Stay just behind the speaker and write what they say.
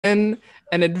an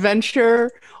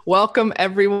adventure. Welcome,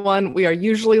 everyone. We are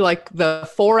usually like the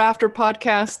 4 after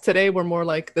podcast. Today, we're more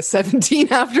like the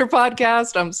 17 after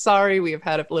podcast. I'm sorry, we have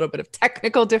had a little bit of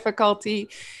technical difficulty.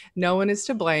 No one is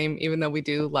to blame, even though we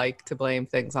do like to blame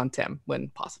things on Tim when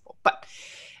possible. But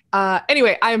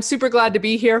anyway, I am super glad to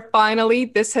be here finally.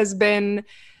 This has been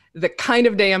the kind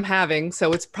of day I'm having,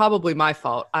 so it's probably my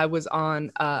fault. I was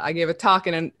on, I gave a talk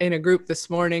in a group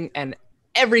this morning, and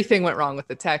everything went wrong with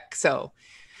the tech. So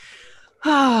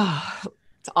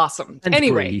it's awesome. And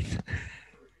anyway, breathe.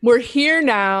 We're here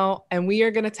now, and we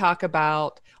are going to talk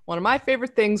about one of my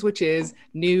favorite things, which is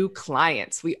new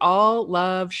clients. We all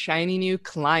love shiny new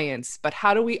clients, but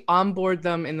how do we onboard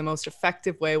them in the most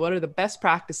effective way? What are the best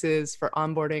practices for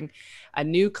onboarding a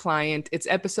new client? It's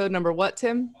episode number what,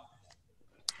 Tim?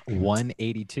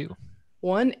 182.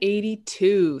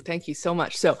 182. Thank you so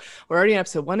much. So we're already on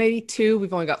episode 182.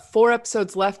 We've only got 4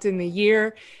 episodes left in the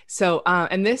year. So,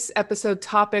 and this episode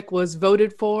topic was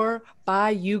voted for by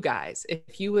you guys.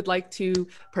 If you would like to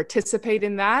participate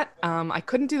in that, I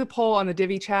couldn't do the poll on the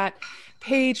Divi chat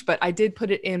page, but I did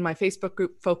put it in my Facebook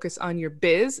group, Focus on Your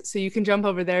Biz. So you can jump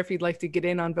over there if you'd like to get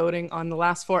in on voting on the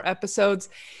last 4 episodes.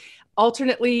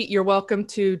 Alternately, you're welcome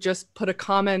to just put a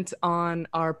comment on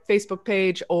our Facebook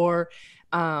page or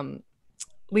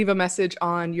leave a message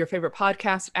on your favorite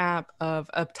podcast app of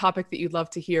a topic that you'd love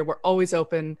to hear. We're always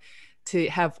open to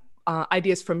have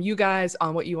ideas from you guys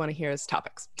on what you want to hear as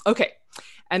topics. Okay,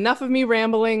 enough of me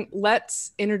rambling.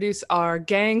 Let's introduce our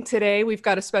gang today. We've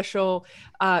got a special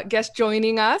guest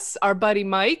joining us, our buddy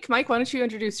Mike. Mike, why don't you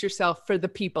introduce yourself for the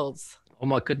peoples? Oh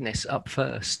my goodness, up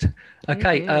first.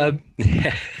 Okay,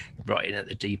 right in at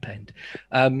the deep end.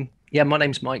 Yeah, my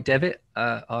name's Mike Devitt.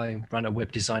 I run a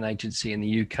web design agency in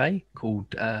the UK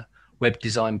called Web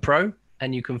Design Pro,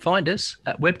 and you can find us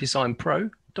at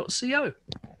webdesignpro.co.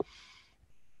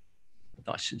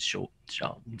 Nice and short,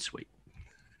 sharp and sweet.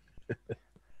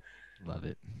 Love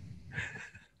it.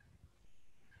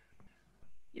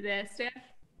 You there, Steph?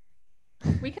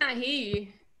 We can't hear you.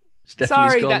 Stephanie's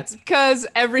Sorry, gone. that's because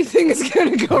everything is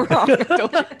going to go wrong.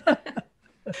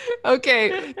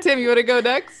 Okay, Tim, you want to go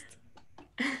next?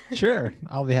 Sure.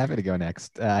 I'll be happy to go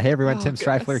next. Hey, everyone. Tim goodness.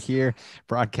 Streifler here,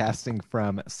 broadcasting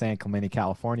from San Clemente,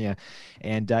 California.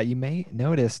 And you may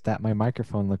notice that my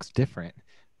microphone looks different.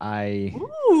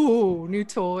 Ooh, new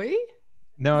toy.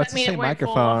 No, Does it's that the mean it same won't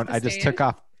fall microphone. off the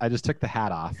I just took the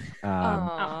hat off.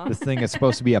 Aw. This thing is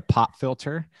supposed to be a pop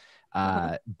filter,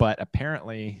 but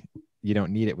apparently you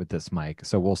don't need it with this mic.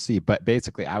 So we'll see. But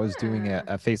basically, I was doing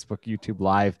a Facebook, YouTube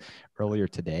live earlier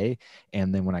today.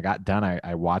 And then when I got done,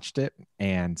 I watched it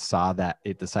and saw that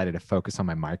it decided to focus on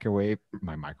my microphone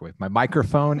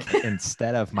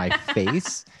instead of my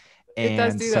face. It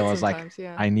does And do so that I was like, sometimes,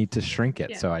 yeah. I need to shrink it.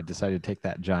 Yeah. So I decided to take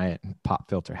that giant pop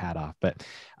filter hat off. But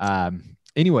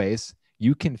anyways,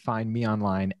 you can find me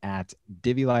online at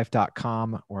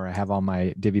divvylife.com, where I have all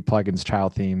my Divi plugins,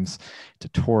 child themes,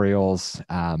 tutorials.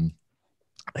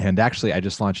 And actually, I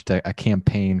just launched a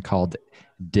campaign called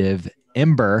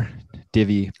Divember,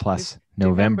 Divi plus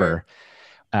November,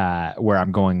 where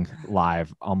I'm going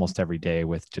live almost every day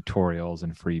with tutorials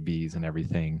and freebies and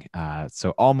everything. So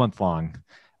all month long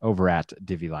over at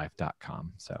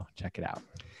divvylife.com. So check it out.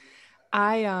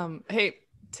 Hey,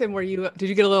 Tim, did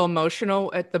you get a little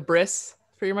emotional at the bris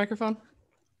for your microphone?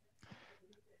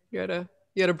 You had a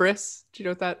bris? Do you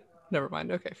know what that? Never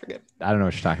mind. Okay, forget. I don't know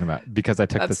what you're talking about because I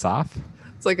took this off.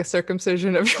 It's like a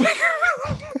circumcision of your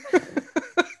microphone.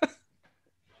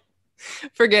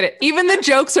 Forget it. Even the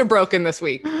jokes are broken this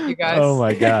week, you guys. Oh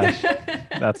my gosh.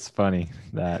 That's funny.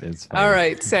 That is funny. All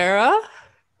right, Sarah.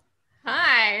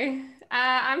 Hi,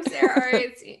 I'm Sarah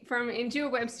Oates from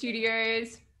Endure Web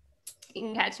Studios. You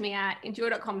can catch me at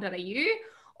endure.com.au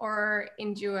or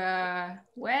Endure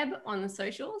Web on the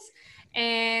socials.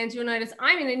 And you'll notice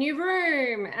I'm in a new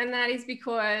room, and that is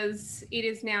because it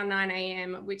is now 9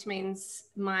 a.m., which means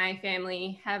my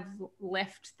family have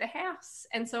left the house.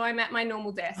 And so I'm at my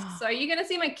normal desk. So you're going to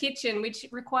see my kitchen, which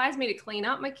requires me to clean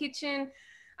up my kitchen.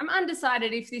 I'm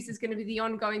undecided if this is going to be the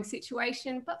ongoing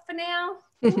situation, but for now,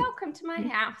 welcome to my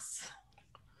house.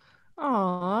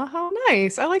 Aw, how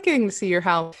nice. I like getting to see your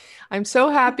house. I'm so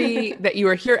happy that you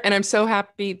are here, and I'm so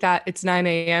happy that it's 9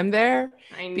 a.m. there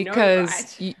I know, because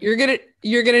right?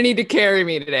 you're gonna need to carry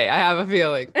me today. I have a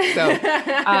feeling. So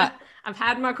I've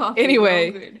had my coffee. anyway.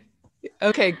 All good.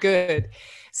 okay, good.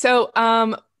 So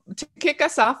to kick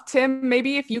us off, Tim,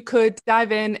 maybe if you could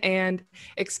dive in and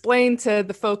explain to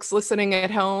the folks listening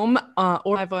at home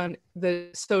or live on the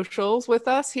socials with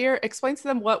us here, explain to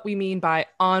them what we mean by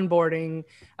onboarding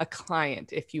a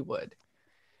client, if you would.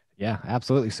 Yeah,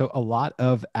 absolutely. So a lot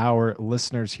of our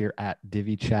listeners here at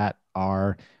Divi Chat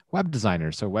are web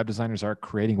designers. So web designers are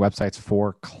creating websites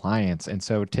for clients. And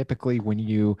so typically when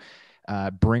you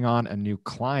bring on a new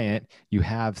client, you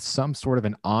have some sort of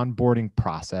an onboarding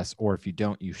process, or if you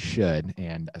don't, you should.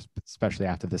 And especially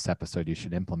after this episode, you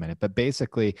should implement it. But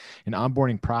basically, an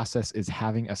onboarding process is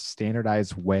having a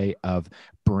standardized way of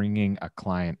bringing a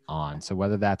client on. So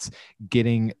whether that's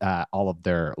getting all of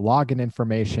their login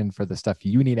information for the stuff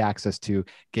you need access to,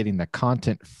 getting the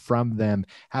content from them,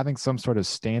 having some sort of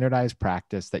standardized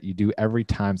practice that you do every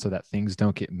time so that things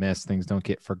don't get missed, things don't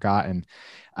get forgotten,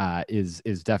 is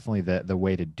definitely the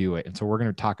way to do it. And so we're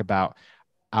going to talk about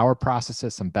our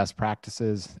processes, some best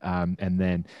practices, and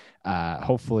then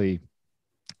hopefully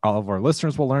all of our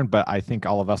listeners will learn, but I think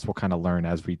all of us will kind of learn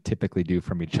as we typically do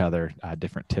from each other,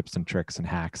 different tips and tricks and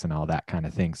hacks and all that kind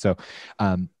of thing. So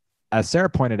as Sarah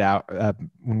pointed out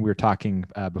when we were talking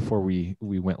before we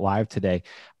went live today,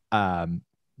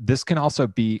 this can also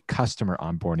be customer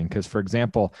onboarding because, for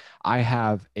example, I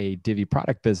have a Divi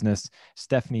product business.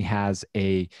 Stephanie has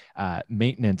a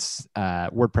maintenance,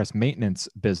 WordPress maintenance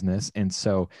business. And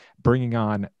so bringing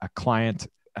on a client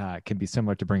can be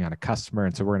similar to bringing on a customer.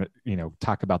 And so we're going to,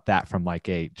 talk about that from like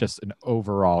just an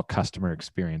overall customer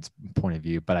experience point of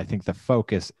view. But I think the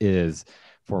focus is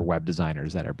for web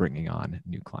designers that are bringing on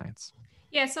new clients.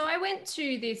 Yeah, so I went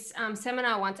to this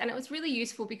seminar once, and it was really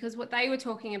useful because what they were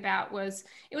talking about was,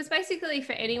 it was basically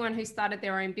for anyone who started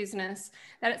their own business,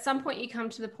 that at some point you come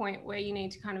to the point where you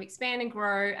need to kind of expand and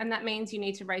grow, and that means you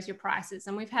need to raise your prices.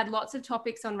 And we've had lots of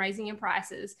topics on raising your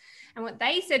prices. And what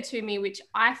they said to me, which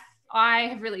I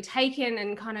have really taken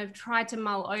and kind of tried to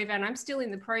mull over, and I'm still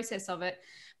in the process of it,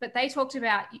 but they talked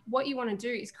about what you want to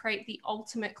do is create the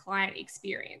ultimate client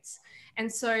experience. And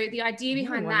so the idea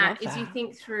behind that is you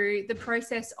think through the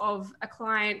process of a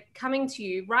client coming to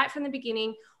you right from the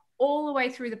beginning, all the way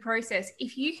through the process.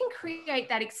 If you can create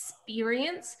that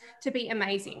experience to be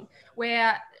amazing,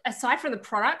 where aside from the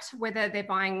product, whether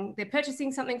they're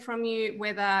purchasing something from you,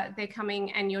 whether they're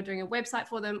coming and you're doing a website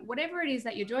for them, whatever it is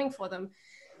that you're doing for them,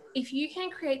 if you can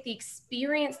create the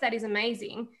experience that is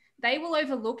amazing, they will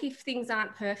overlook if things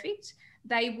aren't perfect.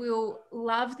 They will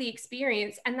love the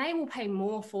experience and they will pay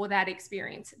more for that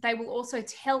experience. They will also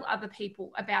tell other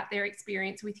people about their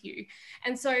experience with you.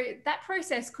 And so that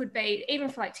process could be, even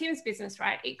for like Tim's business,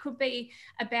 right? It could be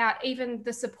about even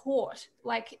the support,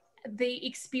 like the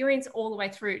experience all the way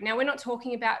through. Now, we're not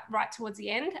talking about right towards the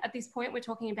end. At this point, we're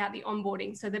talking about the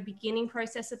onboarding. So the beginning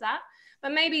process of that,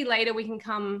 but maybe later we can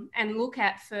come and look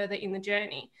at further in the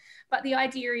journey. But the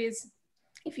idea is,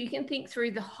 if you can think through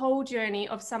the whole journey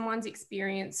of someone's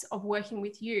experience of working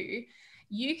with you,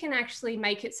 you can actually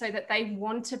make it so that they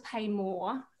want to pay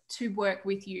more to work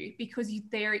with you because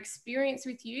their experience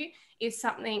with you is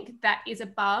something that is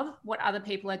above what other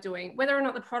people are doing. Whether or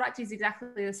not the product is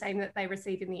exactly the same that they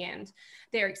receive in the end,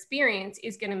 their experience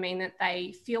is going to mean that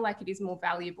they feel like it is more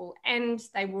valuable and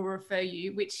they will refer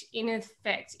you, which in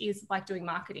effect is like doing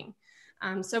marketing.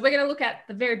 So we're going to look at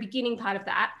the very beginning part of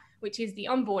that, which is the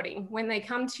onboarding, when they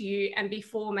come to you and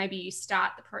before maybe you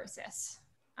start the process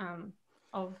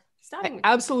of starting with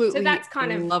absolutely. So that's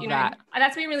kind of, love that.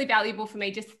 That's been really valuable for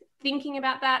me, just thinking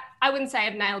about that. I wouldn't say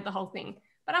I've nailed the whole thing,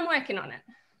 but I'm working on it.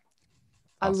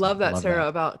 Awesome. I love that, Sarah,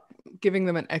 about giving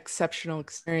them an exceptional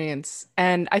experience.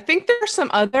 And I think there's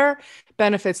some other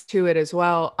benefits to it as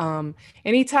well.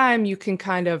 Anytime you can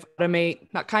anytime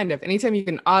you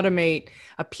can automate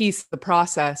a piece of the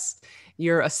process,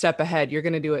 you're a step ahead. You're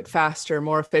going to do it faster,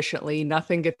 more efficiently.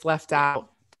 Nothing gets left out,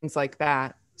 things like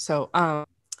that. So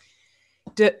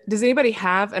does anybody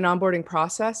have an onboarding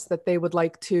process that they would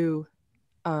like to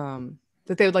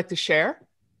share?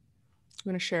 You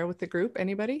want to share with the group?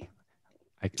 Anybody?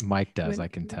 Mike does, I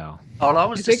can tell. Oh, I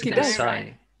was just going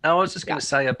to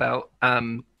say about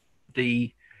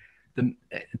the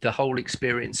whole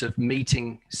experience of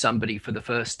meeting somebody for the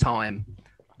first time.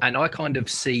 And I kind of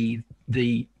see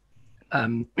the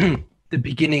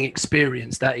beginning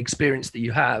experience, that experience that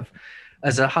you have,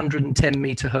 as a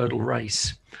 110-meter hurdle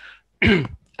race.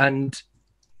 And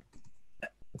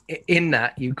in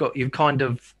that, you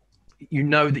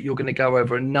know that you're going to go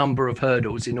over a number of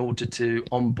hurdles in order to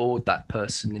onboard that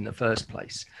person in the first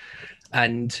place.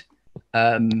 And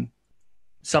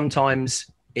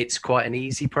sometimes it's quite an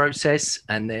easy process,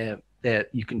 and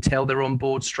you can tell they're on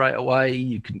board straight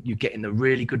away. You're getting a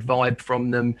really good vibe from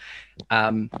them.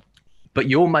 But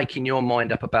you're making your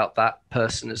mind up about that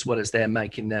person as well as they're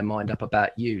making their mind up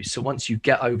about you. So once you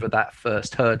get over that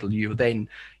first hurdle, you're then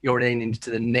into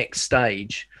the next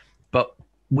stage. But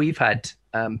we've had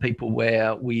people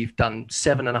where we've done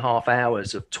 7.5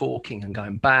 hours of talking and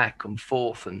going back and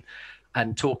forth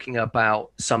and talking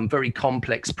about some very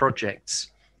complex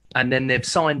projects. And then they've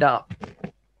signed up,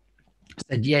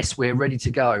 said, yes, we're ready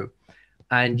to go.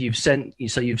 And you've sent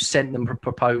them a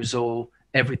proposal,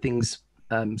 everything's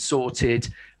sorted,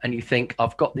 and you think,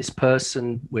 I've got this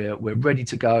person, we're ready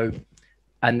to go.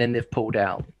 And then they've pulled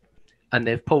out. And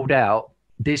they've pulled out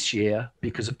this year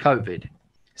because of COVID.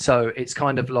 So it's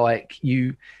kind of like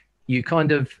you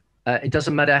kind of, it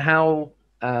doesn't matter how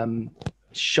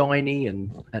shiny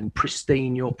and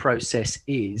pristine your process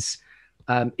is,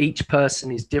 each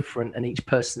person is different, and each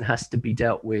person has to be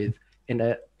dealt with in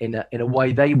a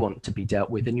way they want to be dealt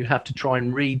with. And you have to try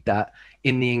and read that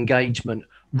in the engagement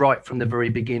right from the very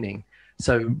beginning.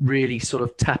 So really sort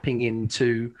of tapping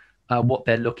into what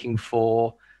they're looking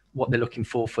for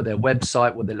for their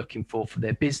website, what they're looking for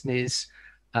their business.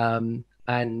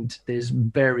 And there's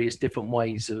various different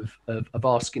ways of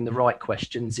asking the right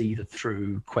questions, either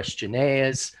through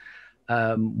questionnaires,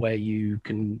 where you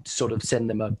can sort of send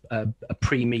them a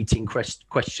pre-meeting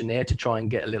questionnaire to try and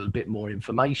get a little bit more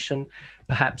information,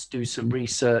 perhaps do some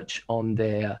research on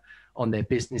their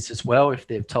business as well, if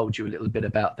they've told you a little bit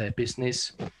about their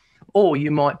business. Or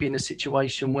you might be in a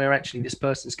situation where actually this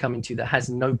person's coming to you that has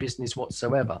no business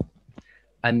whatsoever.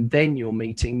 And then your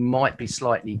meeting might be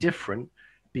slightly different,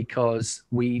 because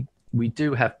we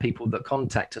do have people that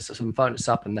contact us and phone us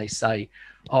up and they say,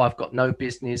 oh, I've got no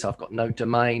business, I've got no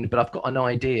domain, but I've got an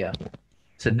idea.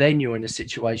 So then you're in a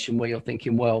situation where you're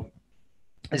thinking, well,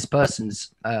 this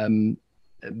person's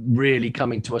really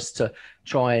coming to us to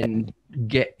try and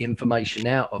get information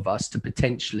out of us to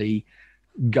potentially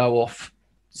go off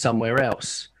somewhere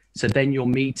else. So then your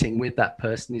meeting with that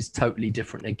person is totally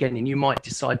different again. And you might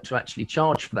decide to actually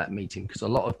charge for that meeting, because a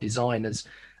lot of designers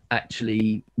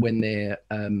actually, when they're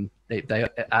they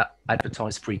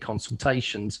advertise free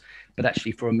consultations, but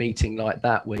actually for a meeting like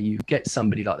that, where you get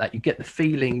somebody like that, you get the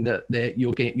feeling that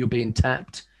you're being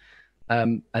tapped,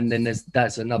 and then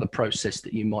there's another process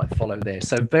that you might follow there.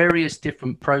 So various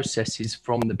different processes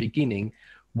from the beginning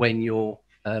when you're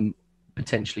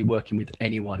potentially working with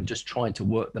anyone, just trying to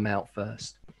work them out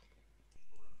first.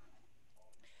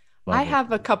 I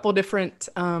have a couple different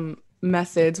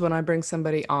methods when I bring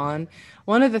somebody on.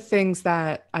 One of the things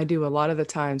that I do a lot of the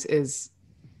times is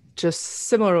just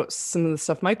similar to some of the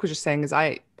stuff Mike was just saying, is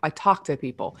I talk to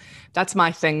people. That's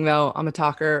my thing, though. I'm a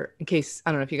talker. In case,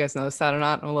 I don't know if you guys notice that or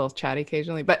not, I'm a little chatty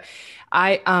occasionally, but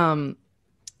I'll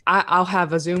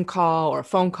have a Zoom call or a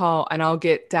phone call, and I'll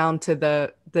get down to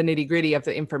the nitty gritty of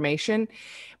the information.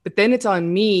 But then it's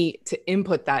on me to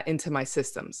input that into my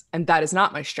systems, and that is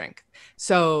not my strength.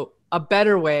 So a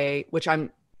better way, which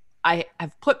I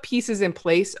have put pieces in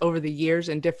place over the years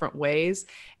in different ways.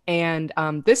 And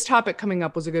this topic coming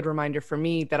up was a good reminder for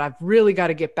me that I've really got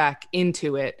to get back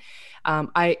into it.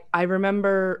 I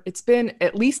remember it's been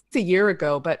at least a year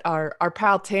ago, but our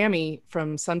pal Tammy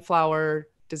from Sunflower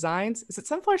Designs, is it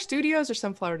Sunflower Studios or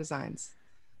Sunflower Designs?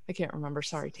 I can't remember.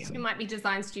 Sorry, Tammy. It might be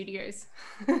Design Studios.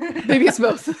 Maybe it's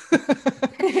both.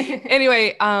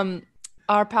 Anyway,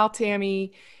 our pal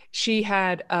Tammy, she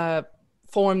had a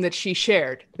form that she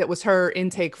shared that was her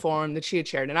intake form that she had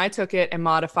shared, and I took it and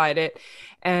modified it,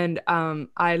 and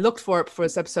I looked for it for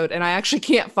this episode, and I actually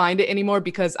can't find it anymore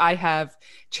because I have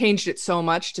changed it so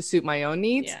much to suit my own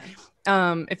needs.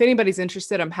 Yeah. If anybody's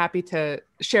interested, I'm happy to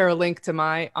share a link to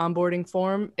my onboarding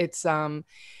form.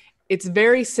 It's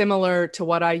very similar to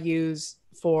what I use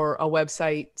for a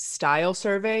website style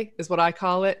survey, is what I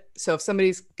call it. So if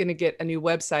somebody's going to get a new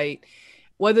website,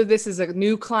 whether this is a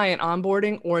new client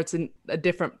onboarding or it's a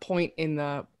different point in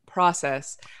the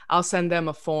process, I'll send them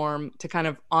a form to kind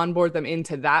of onboard them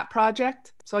into that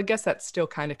project. So I guess that still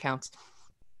kind of counts.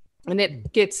 And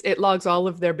it logs all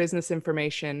of their business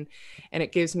information, and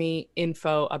it gives me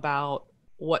info about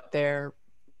what their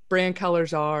brand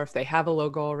colors are, if they have a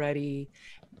logo already.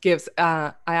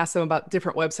 I ask them about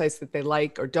different websites that they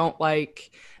like or don't like,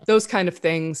 those kind of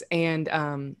things.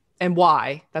 And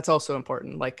why. That's also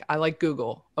important. Like, I like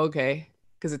Google. Okay.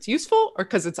 Because it's useful, or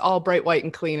because it's all bright white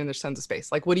and clean and there's tons of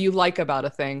space? Like, what do you like about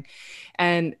a thing?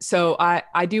 And so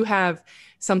I do have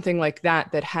something like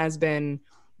that has been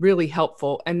really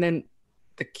helpful. And then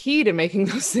the key to making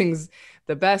those things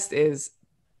the best is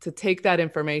to take that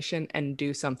information and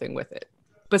do something with it.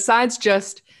 Besides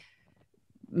just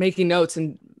making notes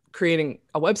and creating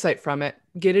a website from it,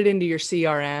 get it into your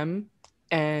CRM,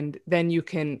 and then you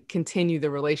can continue the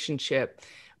relationship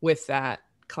with that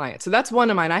client. So that's one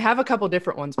of mine. I have a couple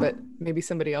different ones, but maybe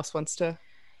somebody else wants to.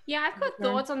 Yeah, I've got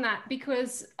thoughts on that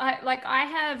because I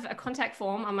have a contact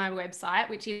form on my website,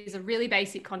 which is a really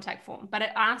basic contact form, but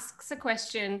it asks a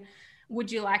question, would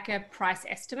you like a price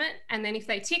estimate? And then if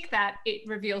they tick that, it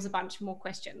reveals a bunch more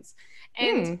questions.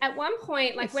 And at one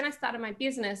point, like when I started my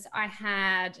business, I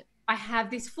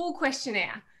have this full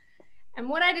questionnaire. And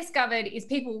what I discovered is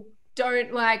people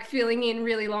don't like filling in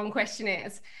really long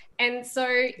questionnaires. And so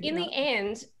in the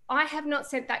end, I have not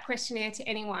sent that questionnaire to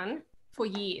anyone for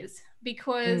years,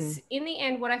 because in the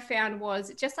end, what I found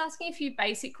was just asking a few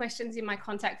basic questions in my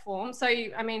contact form. So,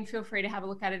 I mean, feel free to have a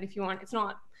look at it if you want. It's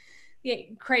not the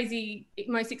crazy,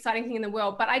 most exciting thing in the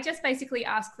world, but I just basically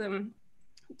ask them,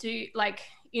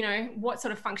 what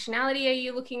sort of functionality are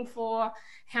you looking for?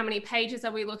 How many pages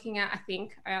are we looking at? I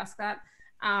think I asked that.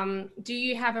 Do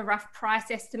you have a rough price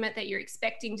estimate that you're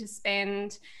expecting to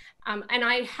spend? And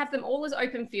I have them all as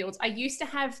open fields. I used to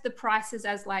have the prices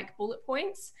as like bullet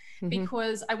points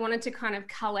because I wanted to kind of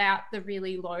cull out the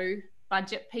really low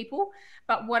budget people.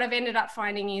 But what I've ended up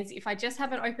finding is if I just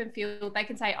have an open field, they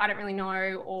can say, I don't really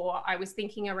know, or I was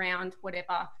thinking around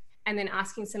whatever, and then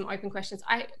asking some open questions.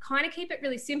 I kind of keep it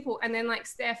really simple. And then like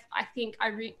Steph, I think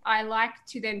I like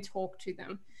to then talk to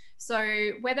them.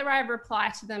 So whether I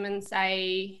reply to them and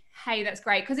say, hey, that's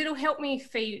great, because it'll help me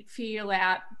feel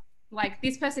out like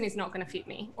this person is not going to fit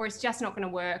me, or it's just not going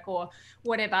to work, or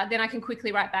whatever, then I can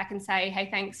quickly write back and say, hey,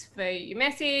 thanks for your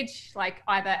message. Like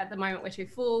either at the moment we're too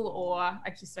full, or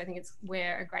I just don't think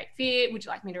we're a great fit. Would you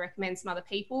like me to recommend some other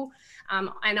people?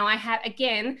 And I have,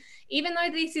 again, even though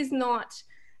this is not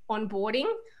onboarding,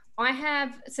 I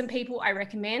have some people I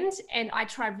recommend, and I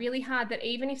try really hard that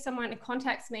even if someone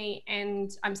contacts me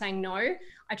and I'm saying no,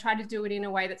 I try to do it in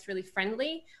a way that's really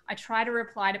friendly. I try to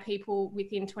reply to people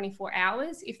within 24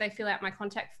 hours if they fill out my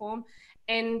contact form,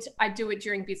 and I do it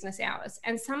during business hours.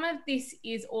 And some of this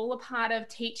is all a part of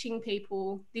teaching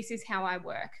people this is how I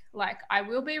work. Like I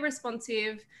will be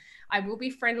responsive, I will be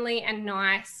friendly and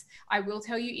nice. I will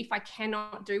tell you if I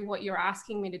cannot do what you're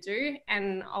asking me to do,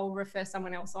 and I'll refer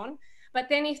someone else on. But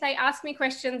then if they ask me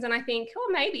questions and I think, oh,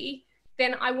 maybe,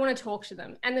 then I want to talk to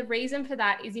them. And the reason for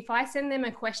that is if I send them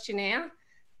a questionnaire,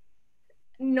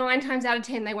 9 times out of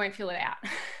 10, they won't fill it out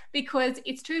because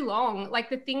it's too long, like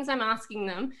the things I'm asking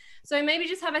them. So maybe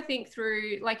just have a think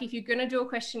through, like if you're going to do a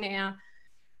questionnaire,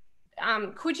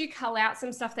 could you cull out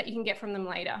some stuff that you can get from them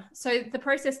later? So the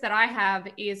process that I have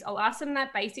is I'll ask them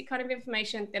that basic kind of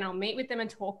information, then I'll meet with them and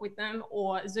talk with them,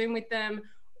 or Zoom with them,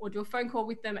 or do a phone call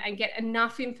with them and get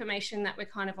enough information that we're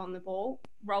kind of on the ball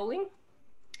rolling,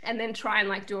 and then try and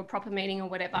like do a proper meeting or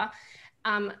whatever.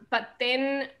 But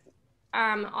then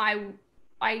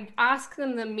I ask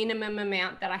them the minimum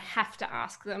amount that I have to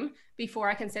ask them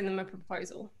before I can send them a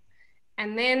proposal.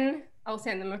 And then I'll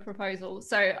send them a proposal.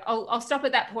 So I'll stop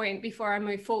at that point before I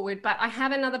move forward. But I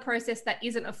have another process that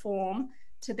isn't a form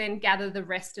to then gather the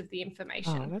rest of the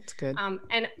information. Oh, that's good.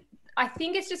 And I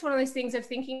think it's just one of those things of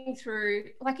thinking through,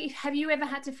 like, have you ever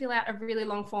had to fill out a really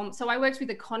long form? So I worked with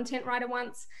a content writer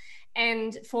once,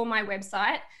 and for my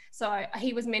website. So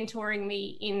he was mentoring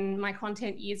me in my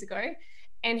content years ago,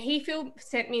 and he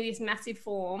sent me this massive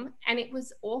form, and it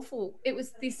was awful. It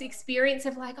was this experience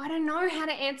of like, I don't know how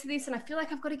to answer this, and I feel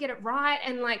like I've got to get it right.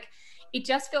 And like, it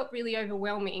just felt really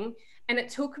overwhelming. And it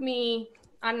took me,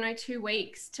 I don't know, 2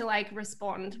 weeks to like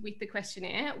respond with the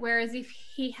questionnaire. Whereas if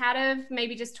he had have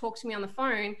maybe just talked to me on the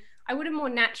phone, I would have more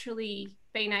naturally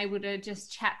been able to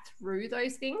just chat through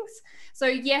those things. So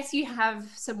yes, you have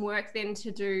some work then to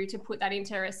do to put that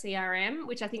into a CRM,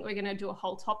 which I think we're going to do a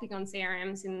whole topic on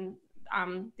CRMs in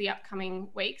the upcoming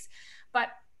weeks. But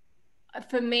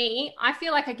for me, I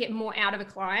feel like I get more out of a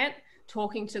client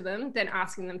talking to them than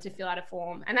asking them to fill out a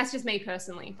form. And that's just me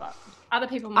personally, but other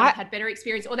people might have had better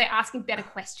experience, or they're asking better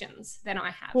questions than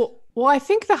I have. Well, I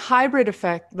think the hybrid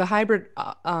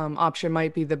option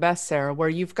might be the best, Sarah, where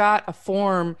you've got a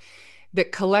form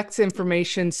that collects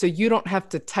information so you don't have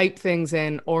to type things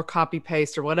in or copy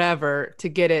paste or whatever to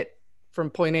get it from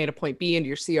point A to point B into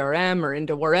your CRM or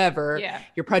into wherever,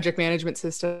 your project management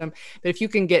system. But if you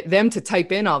can get them to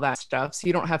type in all that stuff, so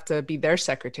you don't have to be their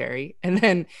secretary,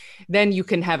 and then you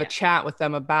can have a chat with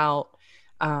them about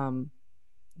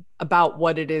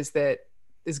what it is that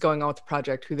is going on with the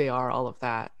project, who they are, all of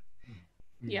that.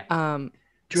 Yeah.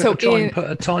 Do you ever try and put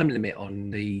a time limit on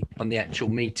the actual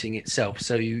meeting itself?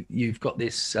 So you've got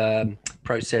this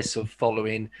process of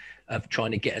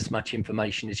trying to get as much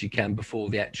information as you can before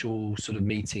the actual sort of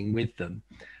meeting with them.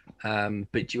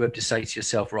 But do you have to say to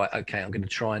yourself, right, okay, I'm going to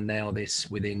try and nail this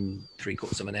within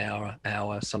 3/4 of an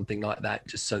hour, something like that,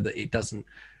 just so that it doesn't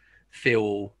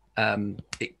feel,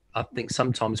 I think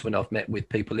sometimes when I've met with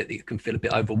people, it can feel a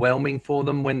bit overwhelming for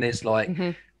them when there's like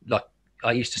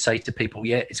I used to say to people,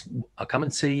 yeah, I'll come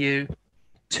and see you,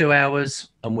 2 hours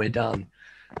and we're done.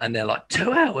 And they're like,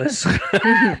 2 hours?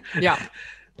 Yeah.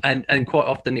 And quite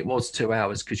often it was 2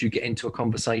 hours because you get into a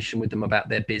conversation with them about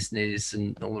their business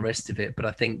and all the rest of it. But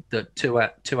I think that 2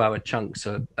 hour chunks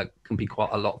can be quite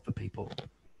a lot for people.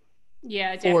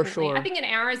 Yeah, definitely. For sure. I think an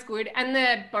hour is good. And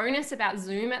the bonus about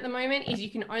Zoom at the moment is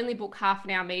you can only book half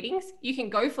an hour meetings. You can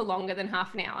go for longer than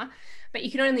half an hour, but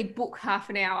you can only book half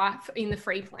an hour in the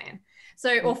free plan.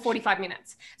 So, or 45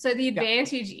 minutes. So the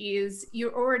advantage is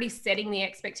you're already setting the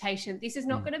expectation. This is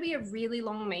not going to be a really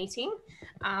long meeting.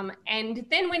 And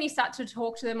then when you start to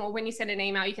talk to them or when you send an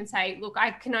email, you can say, look,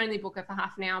 I can only book it for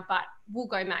half an hour, but we'll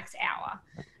go max hour.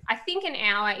 I think an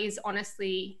hour is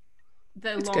honestly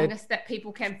the longest that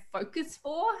people can focus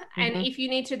for. And if you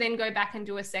need to then go back and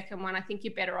do a second one, I think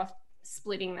you're better off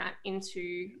splitting that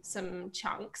into some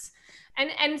chunks.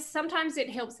 And sometimes it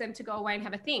helps them to go away and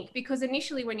have a think, because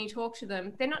initially when you talk to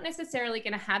them, they're not necessarily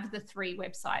going to have the 3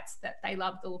 websites that they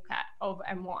love the look at of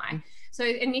and why. So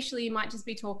initially you might just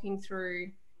be talking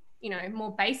through, you know,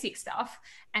 more basic stuff,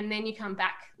 and then you come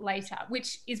back later,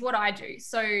 which is what I do.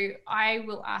 So I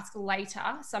will ask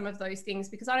later some of those things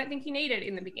because I don't think you need it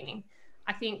in the beginning.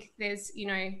 I think there's, you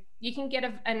know, you can get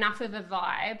enough of a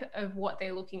vibe of what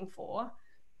they're looking for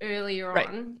earlier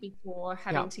on before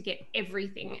having to get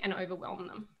everything and overwhelm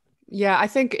them. Yeah, I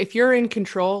think if you're in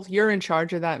control, you're in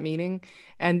charge of that meeting.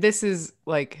 And this is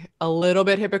like a little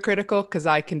bit hypocritical because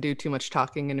I can do too much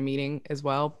talking in a meeting as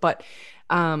well. But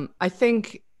I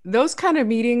think those kind of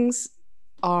meetings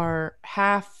are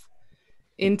half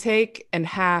intake and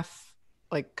half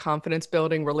like confidence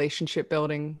building, relationship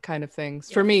building kind of things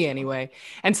for me anyway.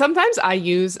 And sometimes I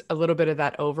use a little bit of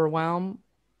that overwhelm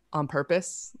on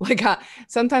purpose. Like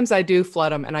sometimes I do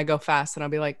flood them and I go fast and I'll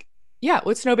be like, yeah,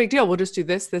 well, it's no big deal. We'll just do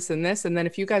this, this, and this. And then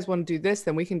if you guys want to do this,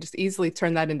 then we can just easily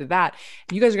turn that into that.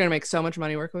 You guys are going to make so much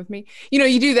money working with me. You know,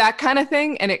 you do that kind of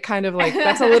thing. And it kind of like,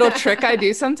 that's a little trick I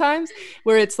do sometimes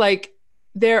where it's like,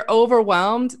 they're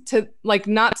overwhelmed to like,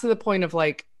 not to the point of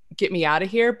like, get me out of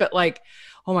here, but like,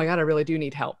 oh my God, I really do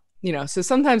need help. You know, so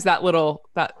sometimes that's a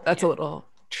little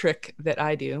trick that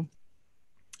I do.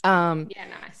 Yeah,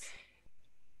 nice.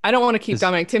 I don't want to keep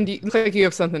dominating. Tim, do you look like you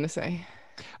have something to say?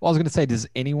 Well, I was going to say, does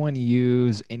anyone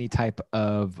use any type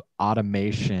of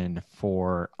automation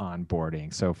for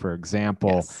onboarding? So for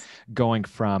example, going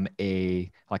from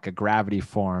a Gravity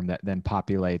form that then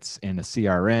populates in a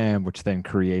CRM, which then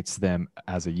creates them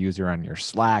as a user on your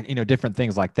Slack, you know, different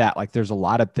things like that. Like there's a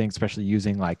lot of things, especially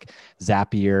using like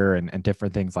Zapier and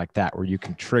different things like that, where you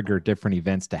can trigger different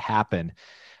events to happen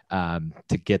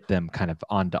to get them kind of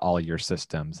onto all your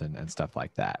systems and stuff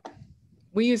like that.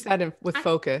 We use that with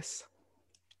Focus.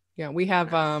 Yeah, we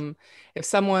have, if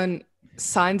someone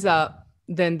signs up,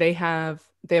 then they have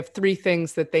 3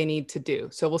 things that they need to do.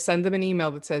 So we'll send them an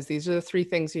email that says, these are the 3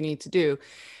 things you need to do.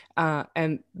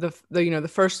 And the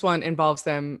first one involves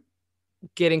them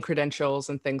getting credentials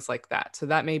and things like that. So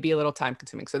that may be a little time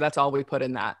consuming. So that's all we put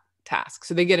in that task.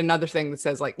 So they get another thing that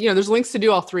says like, you know, there's links to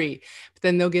do all 3, but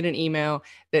then they'll get an email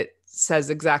that says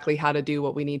exactly how to do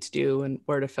what we need to do and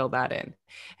where to fill that in.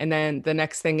 And then the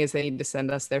next thing is they need to send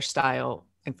us their style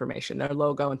information, their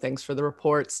logo and things for the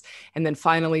reports. And then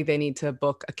finally, they need to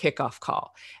book a kickoff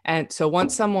call. And so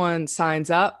once someone signs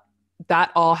up,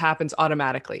 that all happens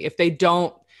automatically. If they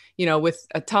don't, you know,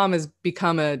 Tom has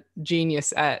become a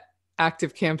genius at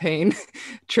ActiveCampaign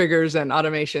triggers and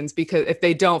automations, because if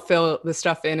they don't fill the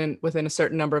stuff in within a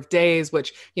certain number of days,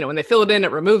 which, you know, when they fill it in, it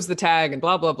removes the tag and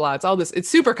blah, blah, blah. It's all this, it's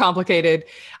super complicated.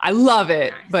 I love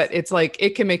it, but it's like,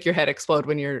 it can make your head explode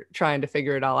when you're trying to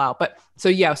figure it all out. But so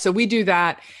we do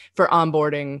that for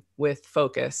onboarding with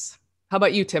Focus. How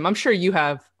about you, Tim? I'm sure you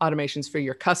have automations for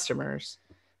your customers.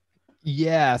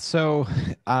 Yeah. So,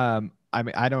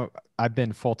 I've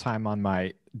been full-time on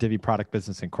my Divi product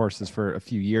business and courses for a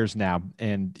few years now.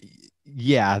 And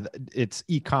yeah, it's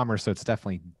e-commerce, so it's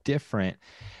definitely different.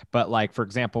 But like, for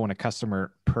example, when a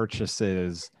customer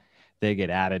purchases, they get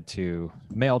added to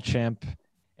MailChimp,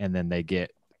 and then they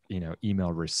get, you know,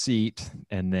 email receipt.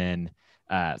 And then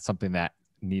something that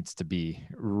needs to be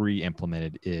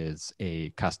re-implemented is a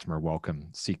customer welcome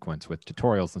sequence with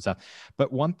tutorials and stuff.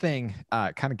 But one thing,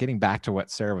 kind of getting back to what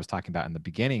Sarah was talking about in the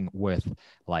beginning with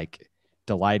like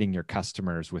delighting your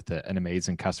customers with an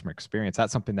amazing customer experience,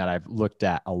 that's something that I've looked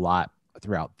at a lot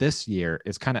throughout this year,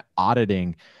 is kind of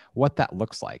auditing what that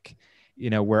looks like. You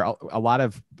know, where a lot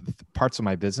of parts of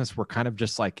my business were kind of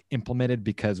just like implemented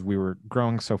because we were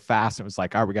growing so fast. It was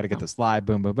like, oh, we got to get this live,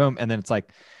 boom, boom, boom. And then it's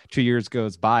like 2 years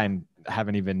goes by and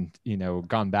haven't even, you know,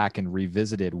 gone back and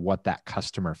revisited what that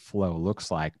customer flow looks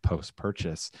like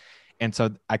post-purchase. And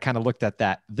so I kind of looked at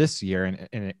that this year, and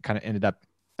it kind of ended up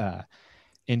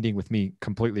ending with me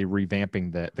completely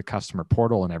revamping the customer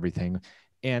portal and everything.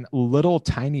 And little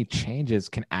tiny changes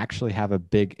can actually have a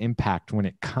big impact when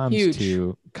it comes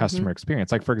to customer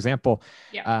experience. Like, for example,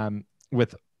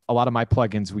 with a lot of my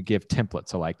plugins, we give templates.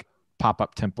 So like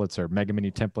pop-up templates or Mega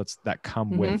Menu templates that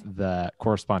come with the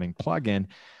corresponding plugin.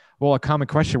 Well, a common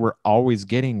question we're always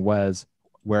getting was,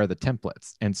 where are the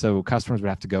templates? And so customers would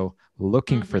have to go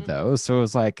looking for those. So it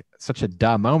was like such a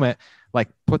dumb moment, like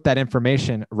put that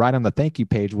information right on the thank you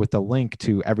page with a link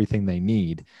to everything they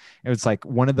need. It was like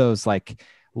one of those like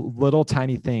little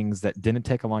tiny things that didn't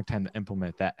take a long time to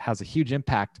implement that has a huge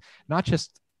impact, not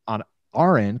just on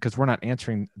our end, because we're not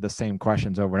answering the same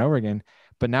questions over and over again,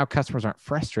 but now customers aren't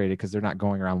frustrated because they're not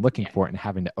going around looking for it and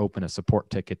having to open a support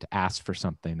ticket to ask for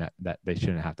something that they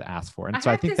shouldn't have to ask for. And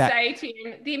I think that, say,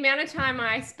 Tim, the amount of time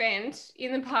I spent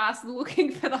in the past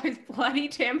looking for those bloody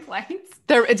templates.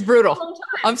 It's brutal.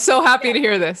 I'm so happy to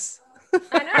hear this.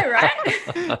 I know,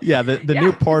 right? Yeah, the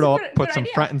new portal puts them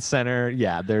front and center.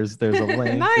 Yeah, there's a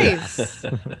link. Nice.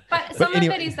 But some of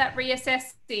it is that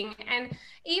reassessing, and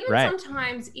even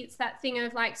sometimes it's that thing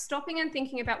of like stopping and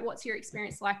thinking about what's your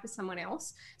experience like with someone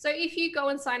else. So if you go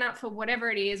and sign up for whatever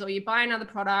it is, or you buy another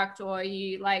product, or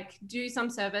you like do some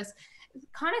service,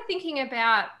 kind of thinking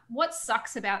about what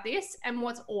sucks about this and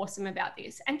what's awesome about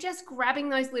this, and just grabbing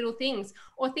those little things,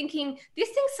 or thinking this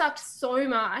thing sucked so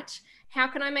much. How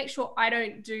can I make sure I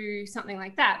don't do something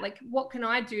like that? Like, what can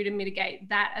I do to mitigate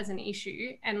that as an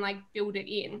issue and like build it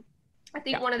in? I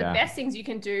think one of the best things you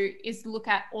can do is look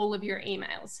at all of your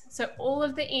emails. So all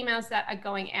of the emails that are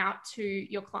going out to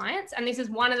your clients, and this is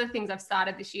one of the things I've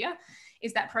started this year,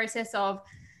 is that process of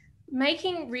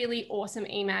making really awesome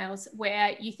emails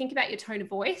where you think about your tone of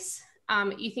voice.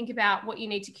 You think about what you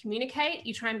need to communicate,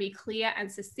 you try and be clear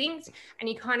and succinct, and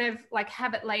you kind of like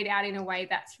have it laid out in a way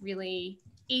that's really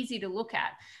easy to look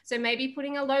at. So maybe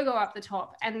putting a logo up the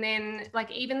top, and then like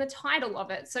even the title of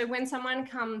it. So when someone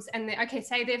comes and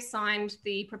say they've signed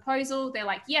the proposal, they're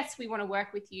like, yes, we want to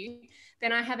work with you.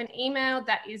 Then I have an email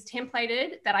that is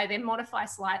templated that I then modify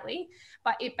slightly,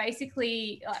 but it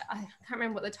basically, I can't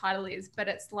remember what the title is, but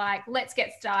it's like, let's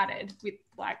get started, with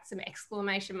like some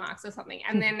exclamation marks or something.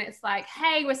 And then it's like,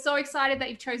 hey, we're so excited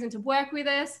that you've chosen to work with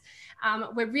us.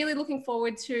 We're really looking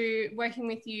forward to working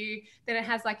with you. Then it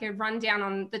has like a rundown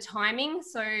on the timing.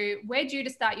 So we're due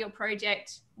to start your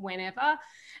project whenever.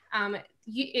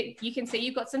 You can see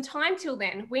you've got some time till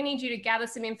then. We need you to gather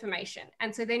some information.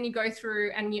 And so then you go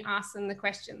through and you ask them the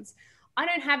questions. I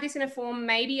don't have this in a form.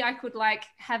 Maybe I could like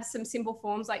have some simple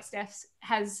forms like Steph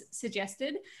has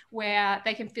suggested where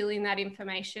they can fill in that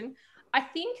information. I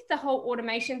think the whole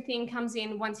automation thing comes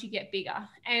in once you get bigger.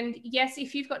 And yes,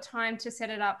 if you've got time to set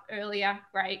it up earlier,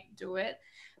 great, do it.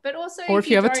 But also, or if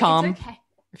you have a Tom, okay.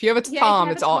 If you have a Tom,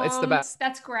 it's the best.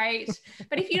 That's great.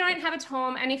 But if you don't have a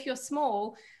Tom, and if you're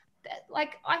small,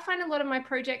 like I find a lot of my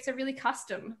projects are really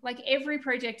custom. Like every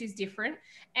project is different.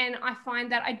 And I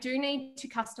find that I do need to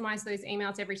customize those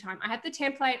emails every time. I have the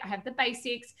template, I have the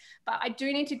basics, but I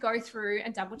do need to go through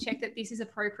and double check that this is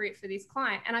appropriate for this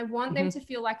client. And I want them to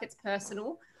feel like it's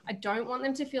personal. I don't want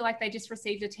them to feel like they just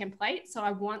received a template. So I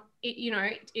want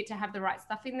it, it to have the right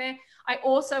stuff in there. I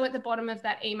also, at the bottom of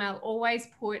that email, always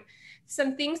put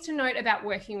some things to note about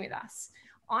working with us.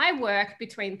 I work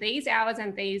between these hours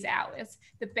and these hours.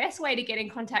 The best way to get in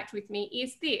contact with me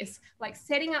is this, like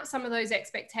setting up some of those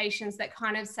expectations that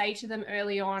kind of say to them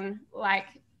early on, like,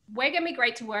 we're going to be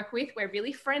great to work with. We're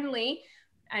really friendly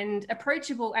and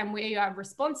approachable, and we are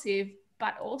responsive,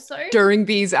 but also during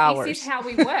these hours, this is how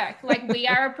we work. Like, we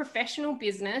are a professional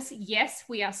business. Yes,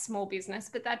 we are small business,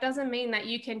 but that doesn't mean that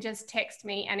you can just text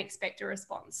me and expect a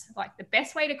response. Like, the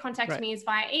best way to contact me is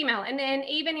via email. And then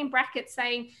even in brackets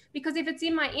saying, because if it's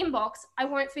in my inbox, I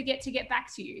won't forget to get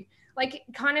back to you. Like,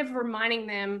 kind of reminding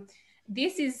them,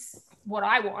 this is what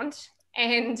I want,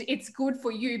 and it's good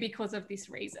for you because of this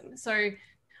reason. So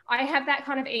I have that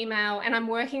kind of email, and I'm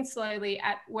working slowly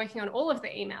at working on all of the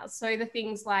emails. So the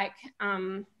things like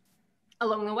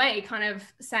along the way, kind of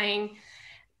saying,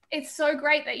 it's so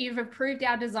great that you've approved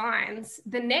our designs.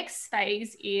 The next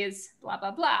phase is blah,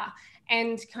 blah, blah.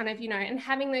 And kind of, and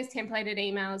having those templated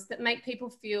emails that make people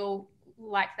feel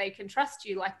like they can trust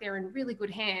you, like they're in really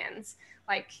good hands.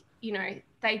 Like,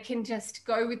 they can just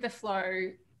go with the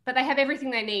flow, but they have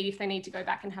everything they need if they need to go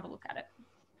back and have a look at it.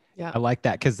 Yeah. I like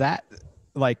that, because that,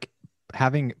 like,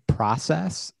 having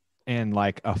process and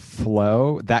like a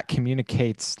flow that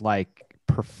communicates like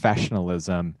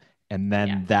professionalism And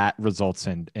then that results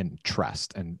in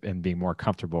trust and being more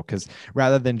comfortable. Because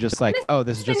rather than just like, oh,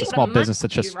 this is just a small business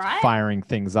that's just firing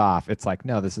things off, it's like,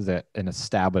 no, this is an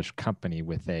established company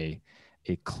with a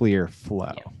clear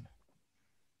flow.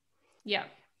 Yeah.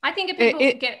 I think if people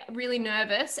get really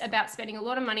nervous about spending a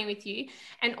lot of money with you,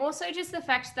 and also just the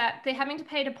fact that they're having to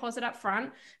pay a deposit up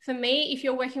front. For me, if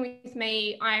you're working with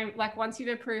me, I'm like, once you've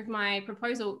approved my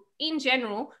proposal, in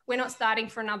general, we're not starting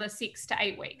for another 6 to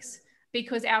 8 weeks,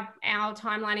 because our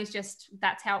timeline is just,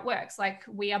 that's how it works. Like,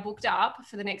 we are booked up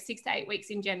for the next 6 to 8 weeks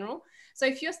in general. So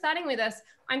if you're starting with us,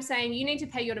 I'm saying you need to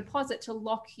pay your deposit to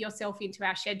lock yourself into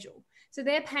our schedule. So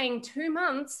they're paying 2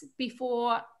 months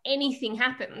before anything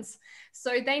happens.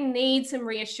 So they need some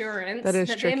reassurance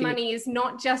that their money is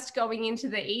not just going into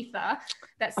the ether.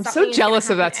 I'm so jealous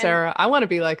of that, Sarah. I want to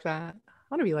be like that. I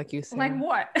want to be like you, Sarah. Like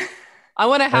what? I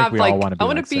want to have I want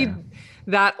to be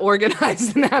that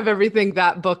organized and have everything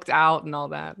that booked out and all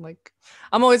that. Like,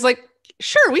 I'm always like,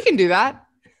 sure, we can do that.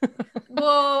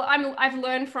 Well, I've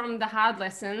learned from the hard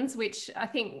lessons, which I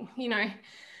think,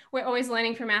 we're always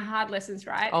learning from our hard lessons,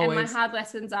 right? Always. And my hard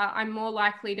lessons are, I'm more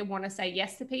likely to want to say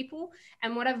yes to people.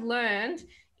 And what I've learned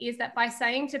is that by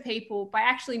saying to people, by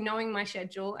actually knowing my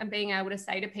schedule and being able to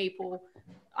say to people,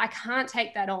 I can't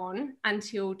take that on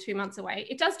until 2 months away,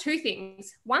 it does 2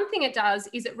 things. One thing it does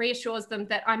is it reassures them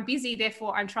that I'm busy,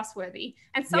 therefore I'm trustworthy.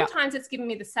 And sometimes it's given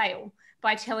me the sale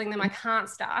by telling them I can't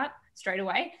start straight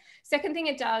away. Second thing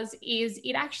it does is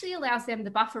it actually allows them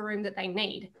the buffer room that they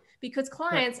need, because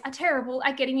clients are terrible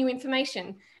at getting you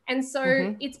information. And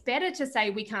so it's better to say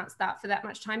we can't start for that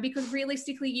much time, because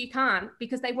realistically you can't,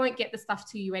 because they won't get the stuff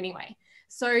to you anyway.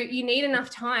 So you need enough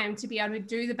time to be able to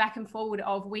do the back and forward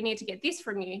of, we need to get this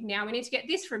from you. Now we need to get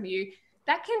this from you.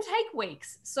 That can take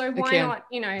weeks. So why not,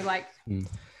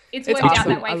 it's worked out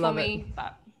that way for me.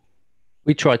 But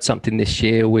we tried something this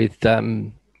year with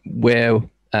where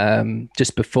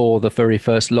just before the very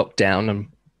first lockdown, and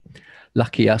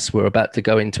lucky us, we're about to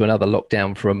go into another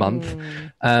lockdown for a month.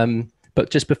 But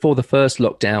just before the first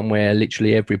lockdown, where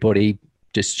literally everybody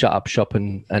just shut up shop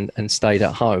and stayed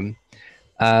at home,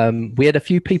 we had a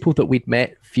few people that we'd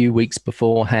met a few weeks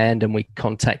beforehand, and we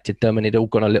contacted them, and it all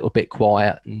gone a little bit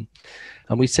quiet. And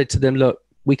we said to them, look,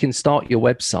 we can start your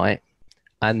website.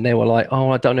 And they were like, oh,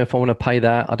 I don't know if I want to pay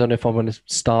that. I don't know if I want to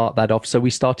start that off. So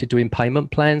we started doing payment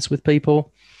plans with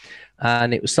people.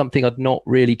 And it was something I'd not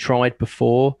really tried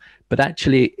before. But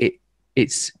actually,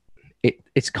 it's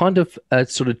kind of a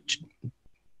sort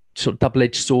of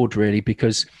double-edged sword, really,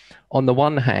 because on the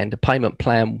one hand, a payment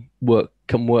plan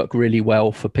can work really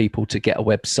well for people to get a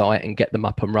website and get them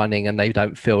up and running, and they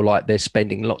don't feel like they're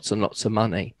spending lots and lots of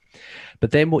money.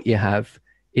 But then what you have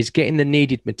is getting the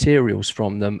needed materials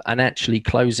from them, and actually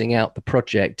closing out the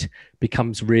project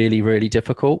becomes really, really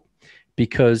difficult,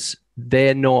 because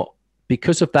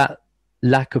because of that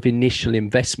lack of initial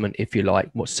investment, if you like,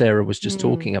 what Sarah was just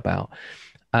talking about.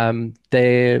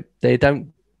 They're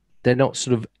not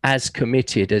sort of as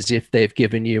committed as if they've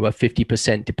given you a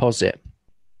 50% deposit.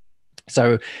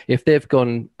 So if they've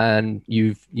gone and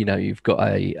you've got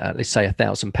a let's say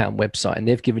 £1,000 website, and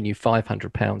they've given you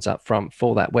 £500 up front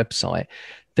for that website,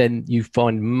 then you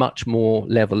find much more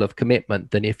level of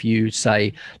commitment than if you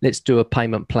say, let's do a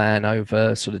payment plan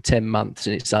over sort of 10 months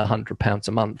and it's £100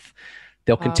 a month.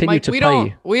 They'll continue to pay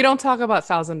you. We don't talk about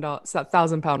 £1,000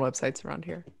 websites around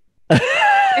here.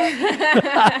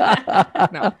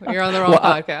 No, you're on the wrong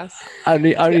podcast.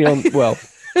 Only on, well,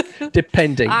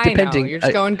 depending. You're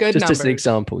just going good just numbers. As an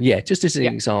example. Yeah, just as an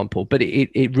example. But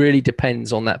it really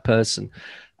depends on that person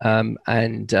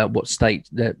and what state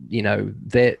that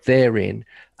they're in.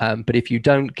 But if you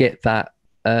don't get that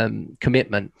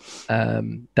commitment,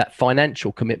 that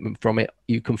financial commitment from it,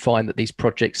 you can find that these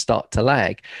projects start to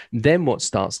lag. Then what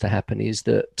starts to happen is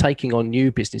that taking on new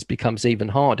business becomes even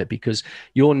harder, because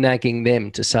you're nagging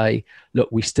them to say, look,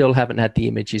 we still haven't had the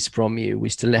images from you, we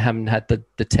still haven't had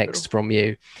the text from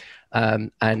you,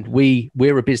 and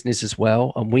we're a business as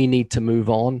well, and we need to move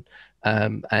on,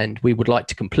 and we would like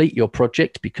to complete your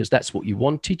project because that's what you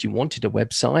wanted a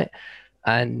website.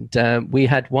 And we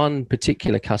had one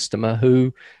particular customer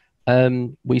who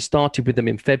we started with them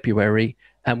in February,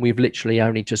 and we've literally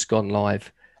only just gone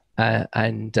live.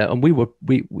 And we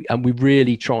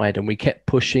really tried, and we kept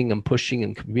pushing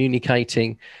and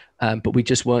communicating, but we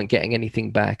just weren't getting anything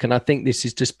back. And I think this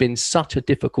has just been such a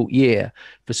difficult year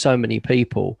for so many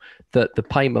people, that the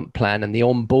payment plan and the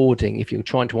onboarding, if you're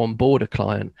trying to onboard a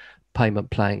client,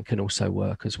 payment plan can also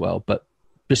work as well. But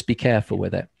just be careful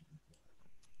with it.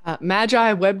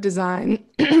 Magi Web Design,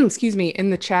 excuse me,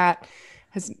 in the chat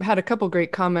has had a couple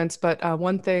great comments, but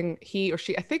one thing he or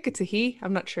she, I think it's a he,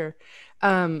 I'm not sure,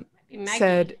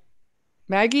 said,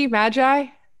 Maggie, Magi?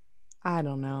 I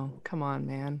don't know. Come on,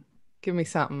 man. Give me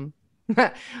something.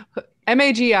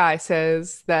 MAGI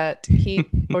says that he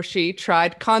or she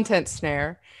tried Content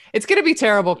Snare. It's going to be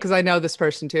terrible because I know this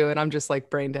person too, and I'm just like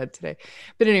brain dead today.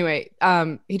 But anyway,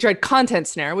 he tried Content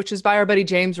Snare, which is by our buddy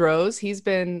James Rose. He's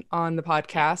been on the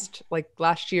podcast like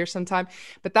last year sometime.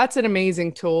 But that's an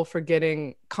amazing tool for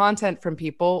getting content from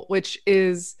people, which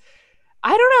is,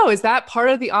 I don't know, is that part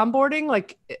of the onboarding?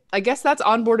 Like, I guess that's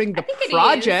onboarding the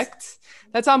project.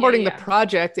 That's onboarding the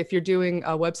project if you're doing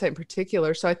a website in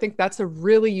particular. So I think that's a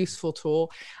really useful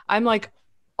tool. I'm like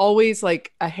always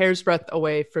like a hair's breadth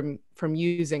away from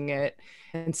using it,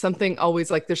 and something always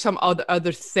like there's some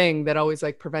other thing that always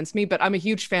like prevents me, but I'm a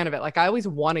huge fan of it. Like I always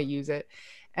want to use it.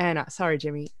 And sorry,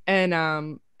 Jimmy.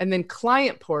 And then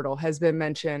Client Portal has been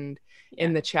mentioned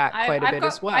in the chat quite a bit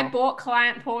as well. I bought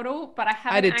Client Portal, but I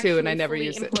haven't I did too, and I never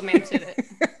used implemented it.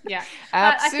 Yeah.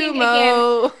 But I think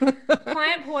again,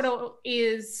 Client Portal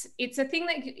it's a thing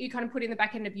that you kind of put in the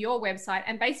back end of your website,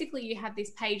 and basically you have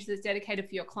this page that's dedicated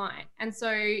for your client. And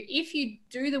so if you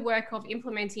do the work of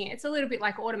implementing it, it's a little bit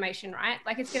like automation, right?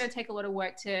 Like it's going to take a lot of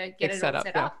work to get it all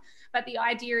set up. But the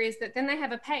idea is that then they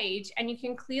have a page and you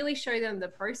can clearly show them the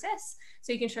process.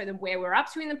 So you can show them where we're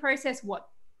up to in the process, what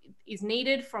is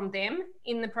needed from them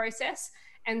in the process.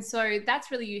 And so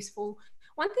that's really useful.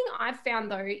 One thing I've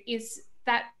found though is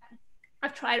that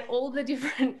I've tried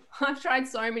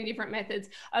so many different methods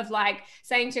of like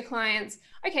saying to clients,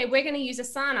 okay, we're going to use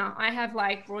Asana. I have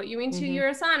like brought you into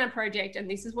your Asana project and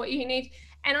this is what you need.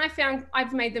 And I found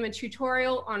I've made them a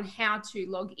tutorial on how to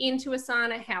log into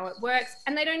Asana, how it works,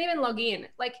 and they don't even log in.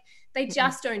 Like they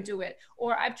just don't do it.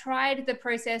 Or I've tried the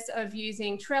process of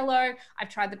using Trello. I've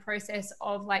tried the process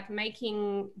of like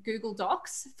making Google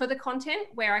Docs for the content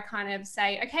where I kind of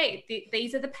say, okay,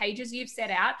 these are the pages you've set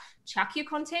out, chuck your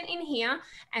content in here.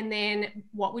 And then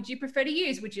what would you prefer to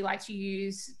use? Would you like to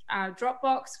use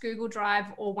Dropbox, Google Drive,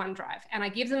 or OneDrive? And I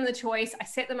give them the choice. I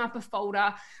set them up a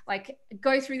folder, like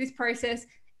go through this process,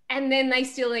 and then they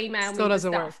still email me. Still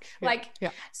doesn't work.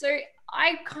 So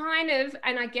I kind of,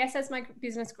 and I guess as my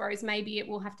business grows, maybe it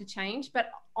will have to change. But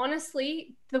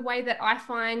honestly, the way that I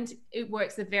find it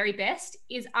works the very best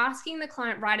is asking the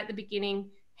client right at the beginning,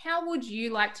 how would you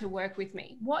like to work with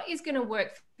me? What is going to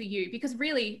work for you? Because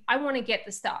really, I want to get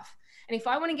the stuff. And if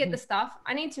I want to get the stuff,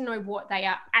 I need to know what they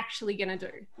are actually going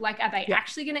to do. Like, are they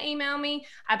actually going to email me?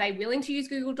 Are they willing to use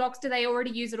Google Docs? Do they already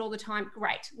use it all the time?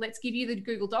 Great. Let's give you the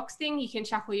Google Docs thing. You can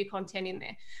chuck all your content in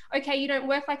there. Okay, you don't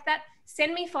work like that?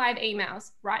 Send me 5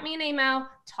 emails. Write me an email,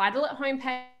 title it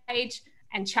homepage,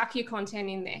 and chuck your content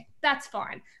in there. That's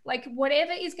fine. Like,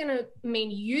 whatever is going to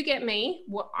mean you get me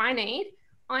what I need,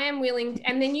 I am willing,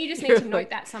 and then you just need to note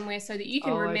that somewhere so that you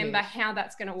can remember how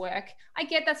that's going to work. I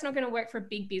get that's not going to work for a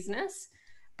big business,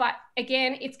 but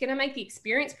again, it's going to make the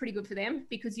experience pretty good for them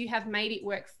because you have made it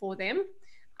work for them.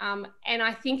 And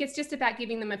I think it's just about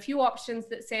giving them a few options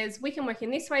that says, we can work in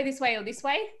this way, or this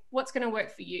way. What's going to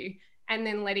work for you? And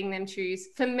then letting them choose.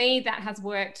 For me, that has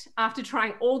worked after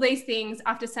trying all these things,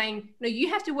 after saying, no, you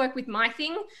have to work with my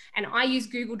thing, and I use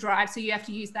Google Drive, so you have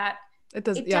to use that. It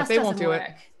doesn't, they won't do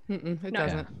it. It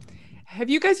doesn't. Have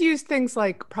you guys used things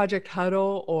like Project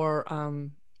Huddle or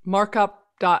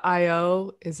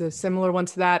Markup.io is a similar one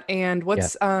to that? And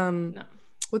what's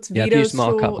Vito's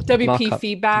tool? WP Markup,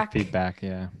 Feedback.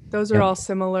 Those are all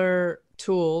similar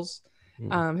tools.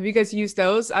 Have you guys used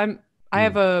those? I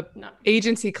have a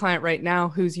agency client right now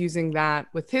who's using that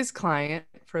with his client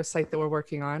for a site that we're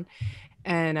working on,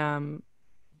 and I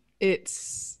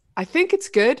think it's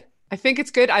good. I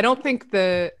don't think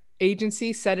the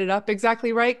agency set it up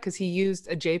exactly right because he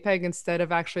used a JPEG instead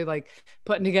of actually like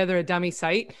putting together a dummy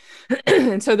site.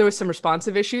 And so there was some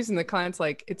responsive issues, and the client's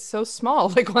like, it's so small.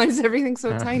 Like, why is everything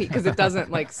so tiny? Because it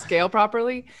doesn't like scale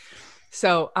properly.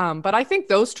 So, but I think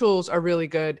those tools are really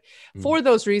good for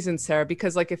those reasons, Sarah,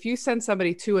 because like if you send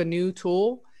somebody to a new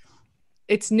tool,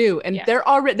 it's new and they're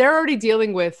already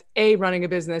dealing with A, running a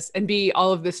business, and B,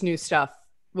 all of this new stuff,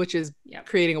 which is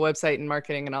creating a website and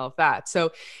marketing and all of that.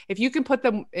 So if you can put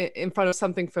them in front of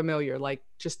something familiar, like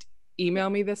just email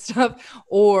me this stuff,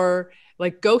 or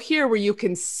like go here where you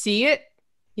can see it,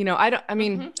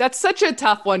 that's such a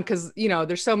tough one. Cause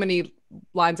there's so many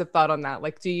lines of thought on that.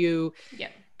 Like, do you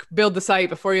build the site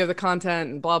before you have the content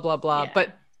and blah, blah, blah.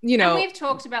 But and we've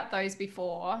talked about those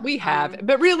before. We have,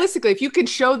 but realistically, if you can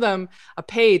show them a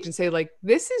page and say like,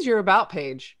 this is your about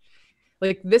page,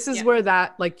 like, this is where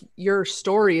that, like, your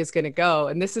story is going to go.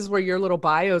 And this is where your little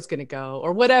bio is going to go,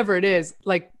 or whatever it is.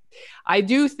 Like, I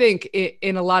do think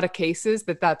in a lot of cases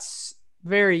that's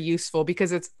very useful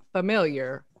because it's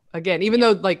familiar. Again, even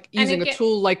though like using a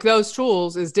tool like those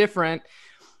tools is different,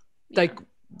 like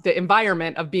the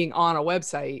environment of being on a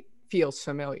website feels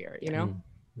familiar, you know?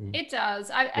 It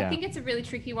does. I think it's a really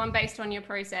tricky one based on your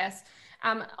process.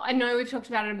 I know we've talked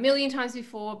about it a million times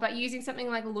before, but using something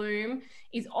like Loom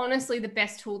is honestly the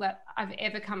best tool that I've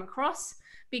ever come across,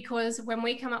 because when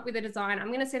we come up with a design, I'm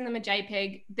going to send them a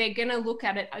JPEG. They're going to look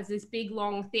at it as this big,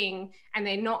 long thing, and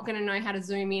they're not going to know how to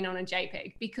zoom in on a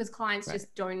JPEG, because clients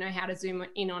just don't know how to zoom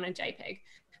in on a JPEG.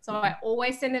 So I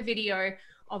always send a video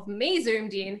of me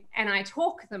zoomed in and I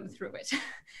talk them through it.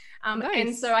 Nice.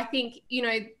 And so I think, you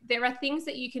know, there are things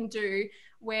that you can do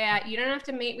where you don't have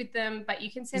to meet with them, but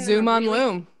you can send Zoom them on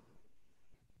Loom.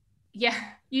 Yeah,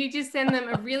 you just send them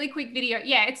a really quick video.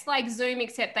 Yeah, it's like Zoom,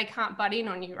 except they can't butt in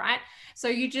on you, right? So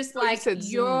you just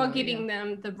you're giving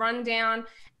them the rundown,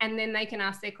 and then they can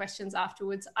ask their questions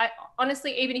afterwards. I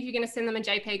honestly, even if you're going to send them a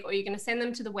JPEG, or you're going to send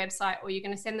them to the website, or you're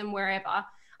going to send them wherever,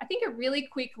 I think a really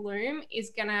quick Loom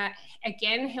is going to,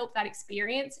 again, help that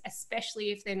experience,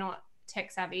 especially if they're not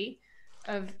tech savvy.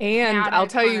 And I'll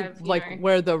tell you,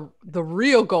 where the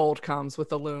real gold comes with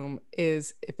the Loom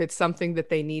is if it's something that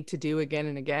they need to do again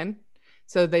and again.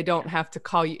 So they don't have to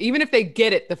call you, even if they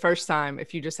get it the first time,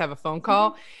 if you just have a phone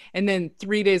call, and then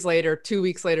 3 days later, 2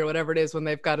 weeks later, whatever it is, when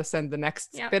they've got to send the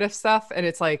next bit of stuff. And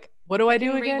it's like, what do I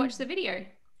do again? Rewatch the video.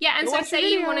 Yeah, and so say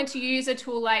you wanted to use a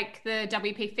tool like the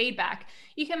WP Feedback,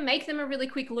 you can make them a really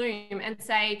quick Loom and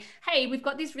say, hey, we've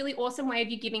got this really awesome way of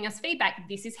you giving us feedback.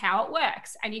 This is how it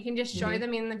works. And you can just show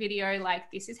them in the video, like,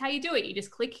 this is how you do it. You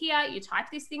just click here, you type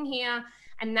this thing here,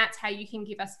 and that's how you can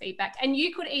give us feedback. And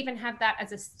you could even have that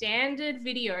as a standard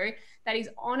video that is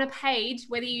on a page,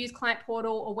 whether you use Client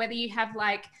Portal or whether you have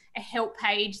like a help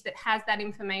page that has that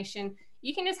information.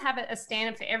 You can just have it as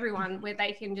standard for everyone where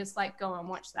they can just like go and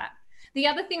watch that. The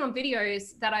other thing on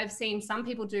videos that I've seen some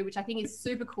people do, which I think is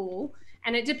super cool,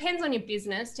 and it depends on your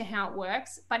business to how it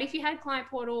works, but if you had Client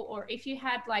Portal, or if you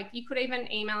had like, you could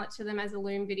even email it to them as a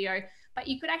Loom video, but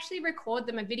you could actually record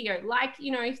them a video. Like,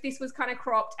 you know, if this was kind of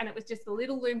cropped and it was just a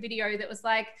little Loom video that was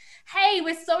like, hey,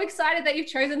 we're so excited that you've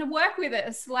chosen to work with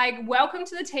us. Like, welcome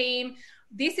to the team.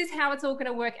 This is how it's all going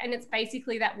to work. And it's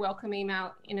basically that welcome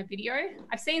email in a video.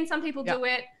 I've seen some people do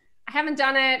it. I haven't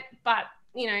done it, but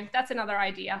you know, that's another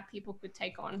idea people could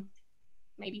take on,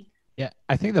 maybe. Yeah,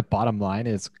 I think the bottom line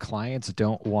is clients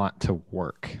don't want to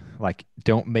work. Like,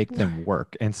 don't make them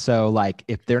work. And so, like,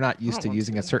 if they're not used to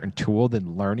using a certain tool,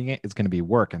 then learning it is going to be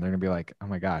work. And they're going to be like, oh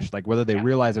my gosh, like whether they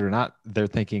realize it or not, they're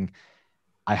thinking,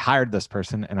 I hired this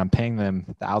person and I'm paying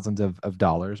them thousands of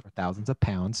dollars or thousands of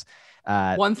pounds.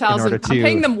 1,000. I'm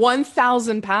paying them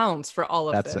 1,000 pounds for all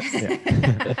of this.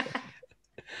 Yeah.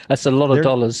 That's a lot of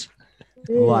dollars.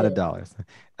 A lot of dollars.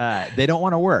 They don't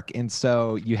want to work. And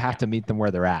so you have to meet them where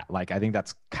they're at. Like, I think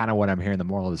that's kind of what I'm hearing. The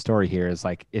moral of the story here is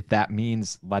like, if that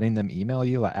means letting them email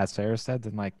you, as Sarah said,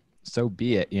 then like, so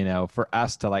be it. You know, for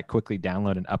us to like quickly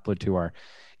download and upload to our,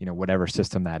 you know, whatever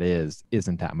system that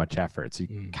isn't that much effort. So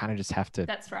you kind of just have to.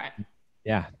 That's right.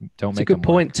 Yeah. Don't make it. It's a good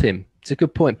point, Tim. It's a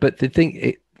good point. But the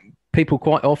thing, people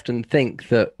quite often think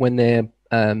that when they're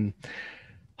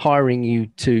hiring you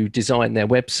to design their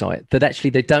website, that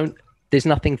actually there's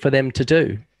nothing for them to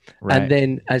do. Right. And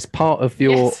then as part of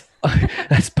your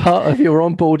as part of your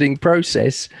onboarding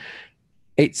process,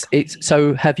 it's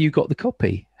so have you got the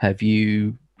copy? Have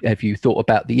you thought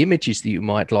about the images that you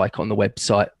might like on the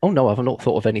website? Oh no, I've not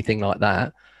thought of anything like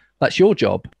that. That's your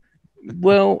job.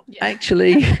 Well,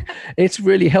 actually, it's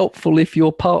really helpful if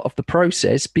you're part of the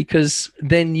process, because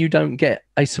then you don't get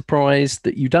a surprise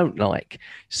that you don't like.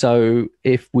 So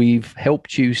if we've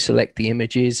helped you select the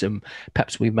images and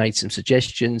perhaps we've made some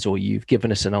suggestions, or you've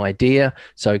given us an idea.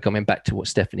 So coming back to what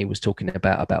Stephanie was talking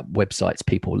about websites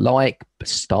people like,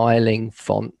 styling,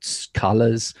 fonts,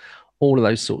 colors, all of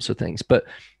those sorts of things. But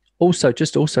also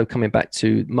coming back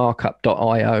to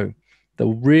markup.io, the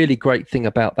really great thing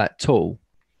about that tool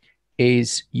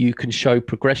is you can show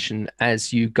progression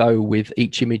as you go with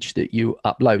each image that you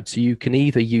upload. So you can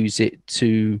either use it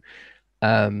to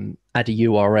add a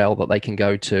URL that they can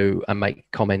go to and make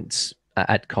comments,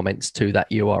 add comments to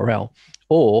that URL.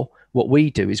 Or what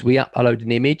we do is we upload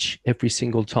an image every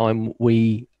single time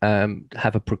we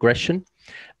have a progression.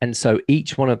 And so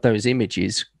each one of those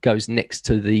images goes next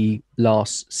to the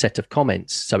last set of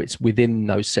comments. So it's within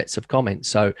those sets of comments.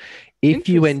 So if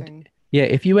you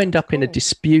end up in a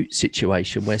dispute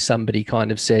situation where somebody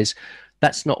kind of says,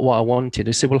 that's not what I wanted,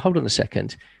 I say, well, hold on a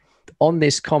second. On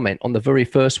this comment, on the very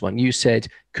first one, you said,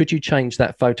 could you change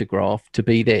that photograph to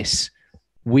be this?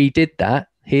 We did that.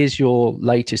 Here's your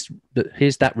latest,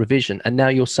 here's that revision. And now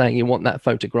you're saying you want that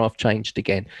photograph changed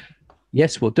again.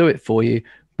 Yes, we'll do it for you,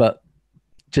 but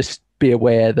just be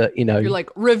aware that, You're like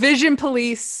revision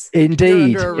police.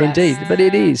 Indeed, you're under arrest. indeed. But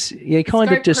it is, you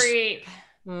kind of just, creep.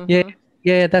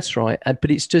 yeah, that's right. But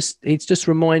it's just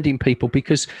reminding people,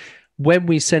 because when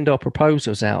we send our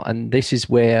proposals out, and this is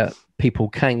where people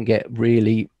can get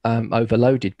really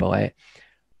overloaded by it.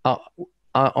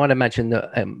 I'd imagine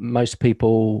that most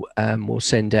people will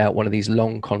send out one of these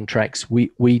long contracts.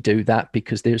 We do that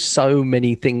because there's so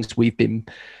many things we've been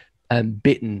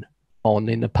bitten on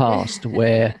in the past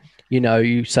where,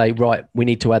 you say, right, we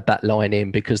need to add that line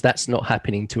in because that's not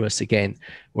happening to us again.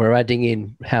 We're adding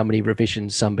in how many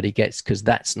revisions somebody gets because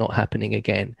that's not happening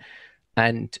again.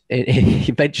 And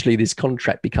eventually this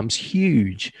contract becomes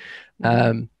huge.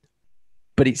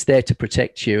 But it's there to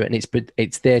protect you, and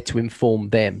it's there to inform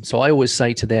them. So I always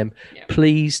say to them,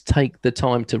 please take the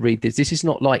time to read this. This is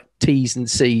not like T's and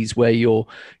C's where you're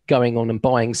going on and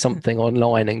buying something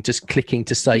online and just clicking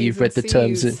to say you've read the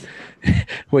terms,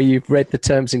 where you've read the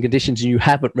terms and conditions and you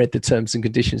haven't read the terms and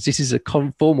conditions. This is a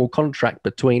formal contract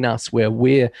between us where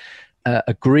we're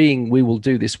agreeing we will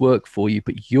do this work for you,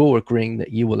 but you're agreeing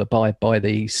that you will abide by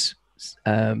this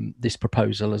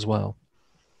proposal as well.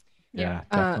 Yeah,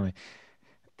 definitely.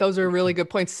 Those are really good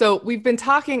points. So we've been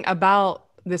talking about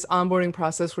this onboarding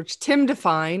process, which Tim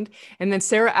defined, and then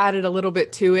Sarah added a little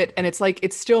bit to it. And it's like,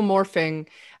 it's still morphing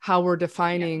how we're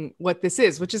defining what this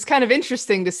is, which is kind of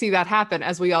interesting to see that happen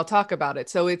as we all talk about it.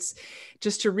 So it's,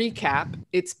 just to recap,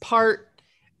 it's part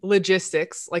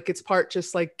logistics, like it's part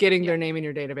just like getting their name in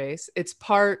your database. It's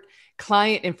part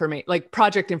client information, like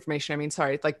project information.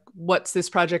 Like what's this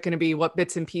project going to be? What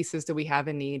bits and pieces do we have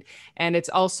in need? And it's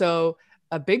also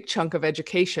a big chunk of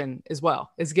education as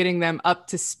well, is getting them up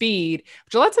to speed,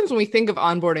 which a lot of times when we think of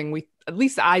onboarding, at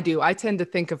least I do, I tend to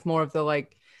think of more of the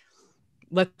like,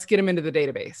 let's get them into the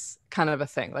database kind of a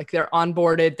thing. Like they're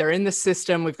onboarded, they're in the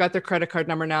system. We've got their credit card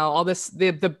number now, all this,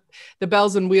 the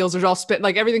bells and wheels are all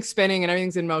like everything's spinning and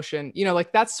everything's in motion,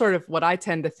 like that's sort of what I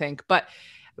tend to think. But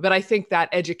I think that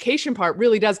education part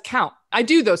really does count. I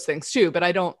do those things too, but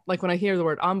I don't, like when I hear the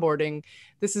word onboarding,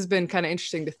 this has been kind of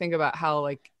interesting to think about how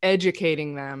like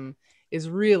educating them is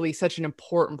really such an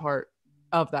important part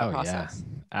of that process.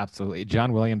 Yeah, absolutely.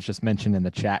 John Williams just mentioned in the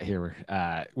chat here,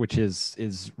 which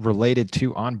is related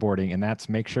to onboarding, and that's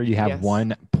make sure you have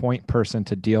one point person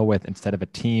to deal with instead of a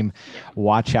team.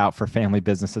 Watch out for family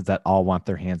businesses that all want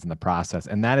their hands in the process,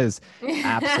 and that is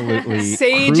absolutely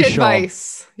sage crucial.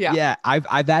 Advice. Yeah, I've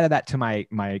added that to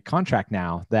my contract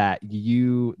now, that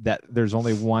there's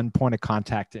only one point of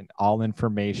contact and all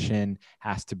information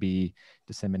has to be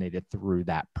disseminated through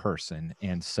that person.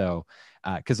 And so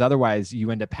because otherwise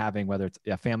you end up having, whether it's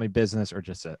a family business or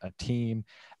just a team,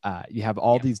 you have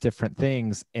all these different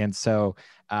things. And so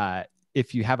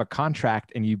if you have a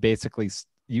contract and you basically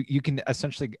you can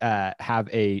essentially have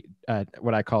a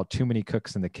what I call too many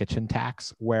cooks in the kitchen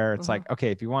tax, where it's like, okay,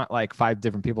 if you want like 5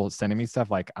 different people sending me stuff,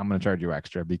 like I'm going to charge you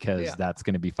extra because that's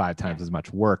going to be 5 times as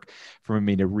much work for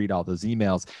me to read all those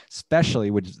emails, especially,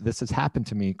 which this has happened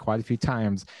to me quite a few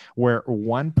times, where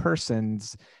one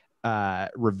person's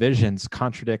revisions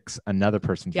contradicts another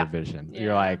person's revision.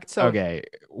 You're like, okay,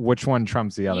 which one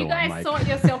trumps the other one? You guys sort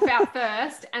yourself out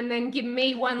first and then give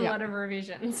me one lot of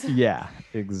revisions. Yeah,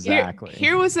 exactly.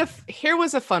 Here was a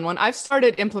fun one. I've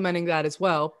started implementing that as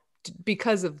well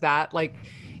because of that. Like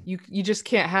you just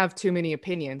can't have too many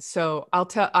opinions. So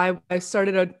I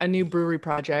started a new brewery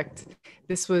project.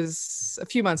 This was a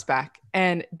few months back,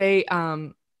 and they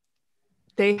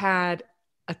had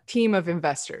a team of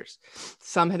investors.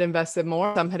 Some had invested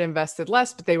more, some had invested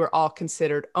less, but they were all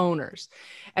considered owners.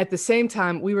 At the same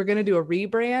time, we were going to do a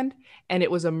rebrand, and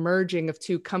it was a merging of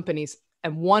 2 companies,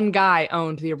 and one guy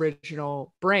owned the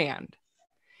original brand,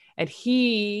 and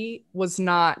he was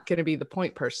not going to be the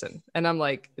point person. And I'm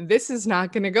like, this is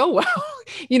not going to go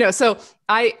well. So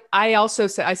I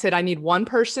said, I need one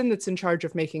person that's in charge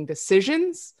of making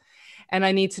decisions. And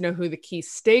I need to know who the key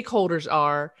stakeholders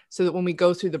are so that when we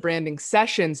go through the branding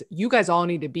sessions, you guys all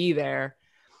need to be there.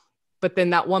 But then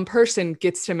that one person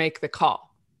gets to make the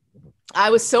call. I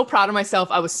was so proud of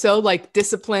myself. I was so like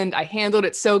disciplined. I handled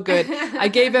it so good. I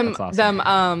gave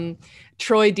them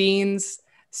Troy Dean's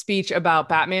speech about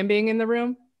Batman being in the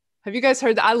room. Have you guys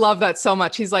heard that? I love that so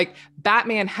much. He's like,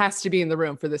 Batman has to be in the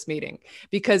room for this meeting,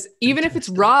 because even if it's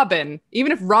Robin,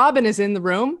 even if Robin is in the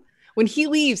room, when he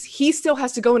leaves, he still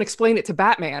has to go and explain it to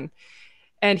Batman,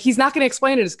 and he's not going to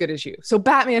explain it as good as you. So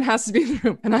Batman has to be in the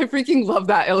room. And I freaking love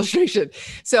that illustration.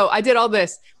 So I did all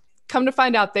this. Come to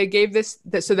find out, they gave this.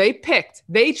 So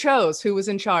they chose who was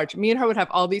in charge. Me and her would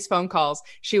have all these phone calls.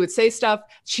 She would say stuff.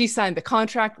 She signed the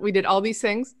contract. We did all these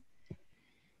things.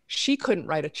 She couldn't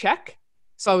write a check.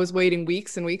 So I was waiting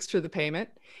weeks and weeks for the payment.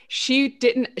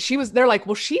 they're like,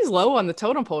 well, she's low on the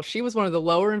totem pole. She was one of the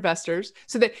lower investors.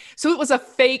 So it was a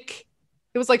fake,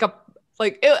 it was like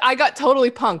I got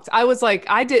totally punked. I was like,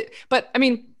 but I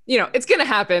mean, it's going to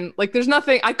happen. Like there's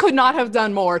nothing, I could not have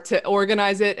done more to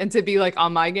organize it and to be like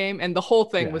on my game. And the whole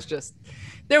thing was just,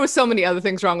 there was so many other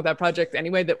things wrong with that project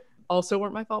anyway, that also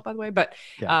weren't my fault, by the way. But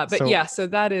so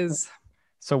that is.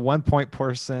 So one point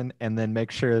person, and then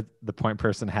make sure the point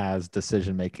person has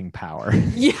decision-making power.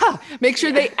 Yeah. Make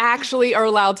sure they actually are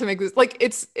allowed to make this. Like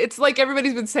it's like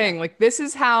everybody's been saying, like, this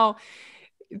is how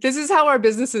our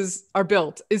businesses are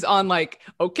built, is on like,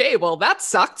 okay, well that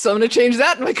sucked, so I'm going to change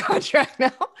that in my contract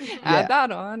now. Add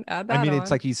that on. It's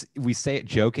like we say it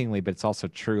jokingly, but it's also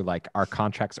true. Like our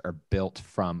contracts are built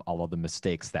from all of the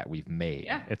mistakes that we've made.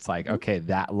 Yeah. It's like, okay,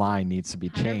 that line needs to be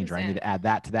changed, 100%. Or I need to add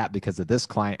that to that because of this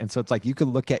client. And so it's like, you could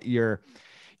look at your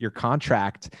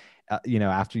contract,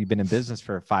 after you've been in business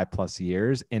for 5+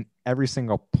 years, and every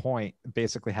single point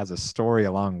basically has a story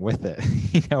along with it,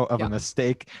 of a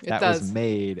mistake that was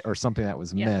made or something that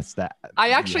was missed, that I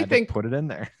actually think put it in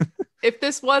there. If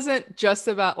this wasn't just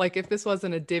about, like, if this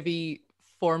wasn't a Divi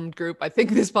formed group, I think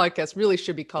this podcast really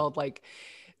should be called like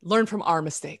Learn from Our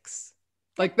Mistakes.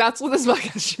 Like that's what this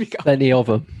podcast should be called. Plenty of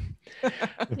them.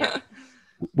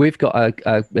 We've got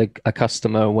a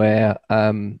customer where,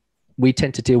 we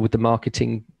tend to deal with the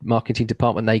marketing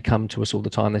department. They come to us all the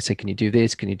time. They say, can you do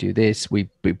this? Can you do this? We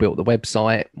built the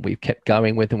website. We've kept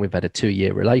going with them. We've had a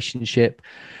 2-year relationship.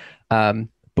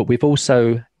 But we've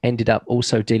also ended up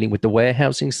dealing with the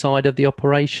warehousing side of the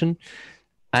operation.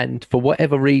 And for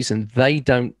whatever reason, they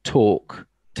don't talk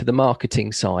to the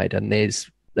marketing side. And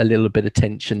there's a little bit of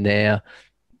tension there.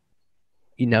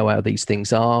 You know how these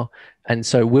things are. And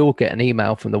so we'll get an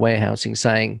email from the warehousing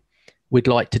saying, we'd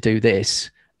like to do this.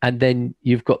 And then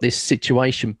you've got this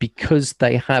situation because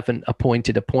they haven't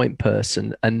appointed a point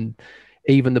person, and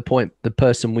even the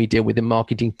person we deal with in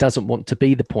marketing doesn't want to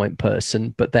be the point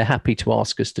person, but they're happy to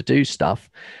ask us to do stuff.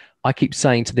 I keep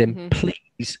saying to them,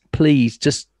 please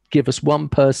just give us one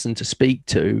person to speak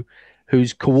to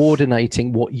who's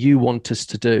coordinating what you want us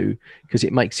to do, because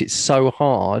it makes it so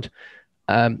hard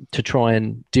to try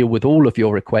and deal with all of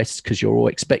your requests, because you're all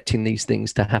expecting these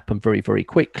things to happen very, very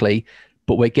quickly.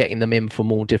 But we're getting them in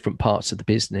from all different parts of the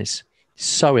business.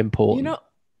 So important.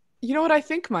 You know what I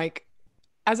think, Mike?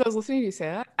 As I was listening to you say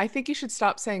that, I think you should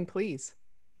stop saying please.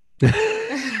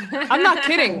 I'm not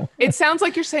kidding. It sounds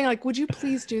like you're saying, like, would you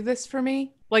please do this for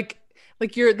me? Like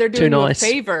they're doing you a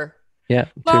favor. Yeah,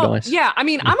 well, too nice. Yeah, I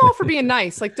mean, I'm all for being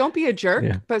nice. Like, don't be a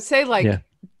jerk, but say like,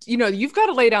 you've got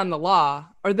to lay down the law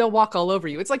or they'll walk all over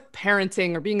you. It's like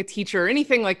parenting or being a teacher or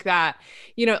anything like that.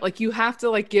 Like you have to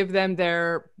like give them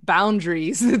their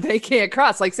boundaries that they can't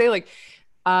cross. Like say like,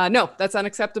 no, that's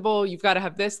unacceptable. You've got to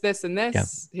have this, this, and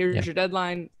this. Here's your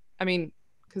deadline. I mean,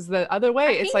 because the other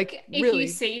way, it's like if really, you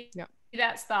see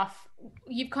that stuff,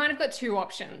 you've kind of got two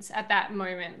options at that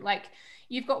moment. Like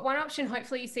you've got one option,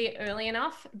 hopefully you see it early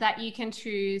enough that you can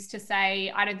choose to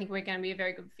say, I don't think we're going to be a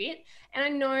very good fit. And I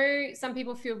know some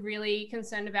people feel really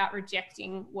concerned about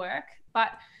rejecting work,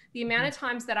 but the amount of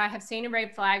times that I have seen a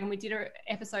red flag, and we did an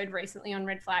episode recently on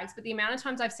red flags, but the amount of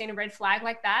times I've seen a red flag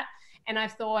like that, and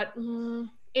I've thought,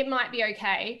 it might be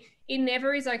okay. It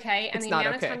never is okay. And the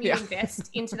amount of time you invest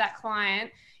into that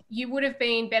client, you would have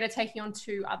been better taking on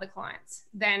 2 other clients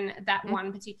than that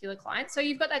one particular client. So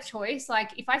you've got that choice.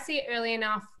 Like if I see it early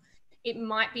enough, it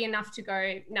might be enough to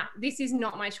go, no, this is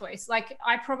not my choice. Like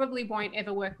I probably won't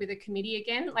ever work with a committee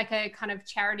again, like a kind of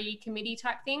charity committee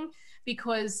type thing,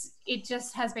 because it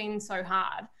just has been so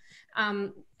hard.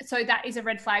 So that is a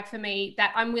red flag for me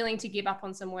that I'm willing to give up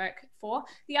on some work for.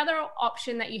 The other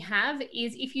option that you have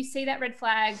is if you see that red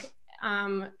flag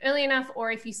early enough,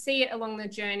 or if you see it along the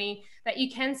journey, that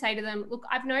you can say to them, look,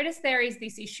 I've noticed there is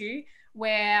this issue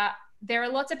where there are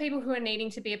lots of people who are needing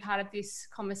to be a part of this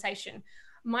conversation.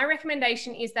 My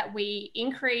recommendation is that we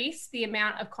increase the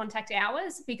amount of contact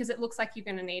hours because it looks like you're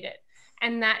going to need it.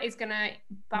 And that is going to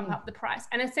bump up the price.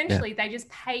 And essentially they just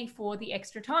pay for the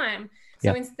extra time.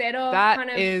 So instead of that kind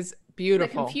of is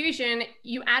beautiful. The confusion,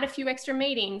 you add a few extra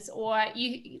meetings, or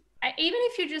you, even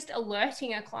if you're just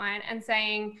alerting a client and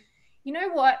saying, you know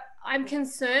what, I'm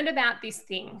concerned about this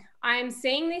thing. I'm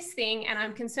seeing this thing and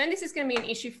I'm concerned this is going to be an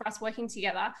issue for us working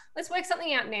together. Let's work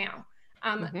something out now.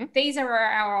 These are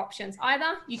our options.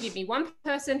 Either you give me one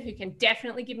person who can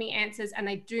definitely give me answers and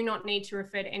they do not need to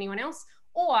refer to anyone else,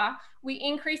 or we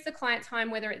increase the client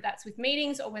time, whether that's with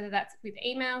meetings or whether that's with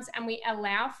emails, and we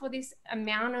allow for this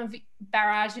amount of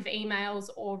barrage of emails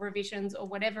or revisions or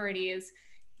whatever it is.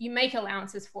 You make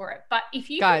allowances for it. But if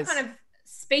you can kind of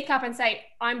speak up and say,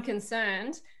 I'm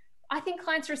concerned, I think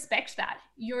clients respect that.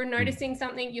 You're noticing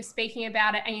something, you're speaking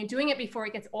about it, and you're doing it before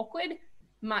it gets awkward.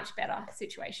 Much better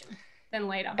situation than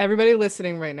later. Everybody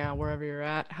listening right now, wherever you're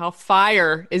at, how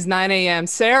fire is 9 a.m.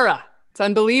 Sarah, it's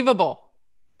unbelievable.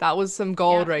 That was some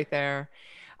gold right there.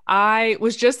 I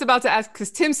was just about to ask,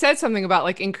 because Tim said something about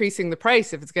like increasing the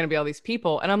price if it's going to be all these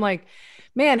people. And I'm like,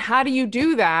 man, how do you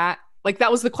do that? Like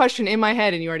that was the question in my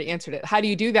head and you already answered it. How do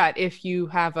you do that if you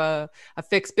have a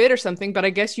fixed bid or something? But I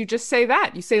guess you just say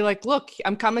that. You say like, look,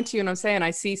 I'm coming to you and I'm saying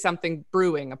I see something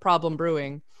brewing, a problem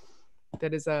brewing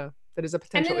that is a potential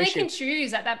issue. And then they can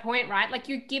choose at that point, right? Like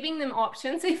you're giving them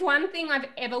options. If one thing I've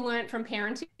ever learned from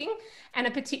parenting,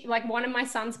 and like one of my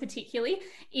sons particularly,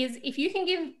 is if you can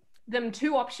give them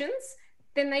two options,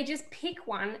 then they just pick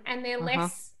one and they're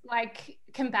less like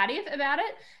combative about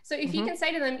it. So if you can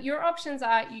say to them, your options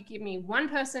are you give me one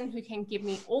person who can give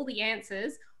me all the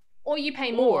answers, or you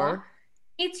pay more.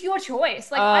 It's your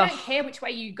choice. Like, I don't care which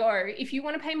way you go. If you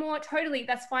want to pay more, totally,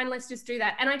 that's fine. Let's just do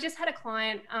that. And I just had a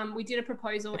client, we did a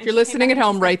proposal. If you're listening at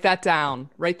home, write that down.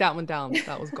 Write that one down.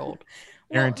 That was gold.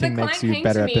 Parenting makes you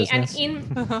better at business.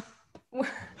 And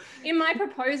in my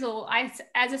proposal,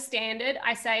 as a standard,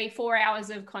 I say 4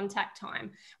 hours of contact time,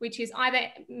 which is either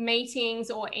meetings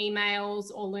or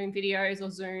emails or Loom videos or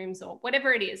Zooms or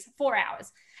whatever it is, 4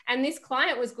 hours. And this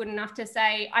client was good enough to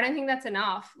say, I don't think that's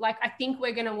enough. Like, I think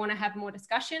we're going to want to have more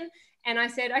discussion. And I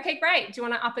said, okay, great. Do you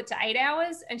want to up it to 8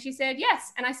 hours? And she said,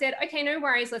 yes. And I said, okay, no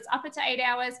worries. Let's up it to 8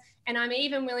 hours. And I'm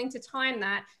even willing to time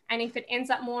that. And if it ends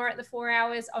up more at the 4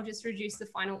 hours, I'll just reduce the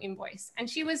final invoice. And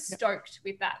she was stoked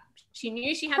with that. She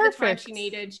knew she had the time she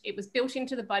needed. It was built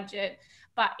into the budget.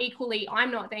 But equally,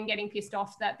 I'm not then getting pissed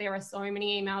off that there are so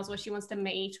many emails or she wants to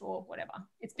meet or whatever.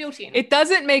 It's built in. It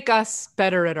doesn't make us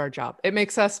better at our job. It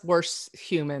makes us worse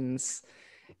humans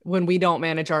when we don't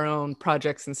manage our own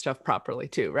projects and stuff properly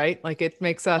too, right? Like it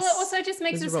makes us... Well, it also just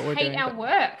makes us hate our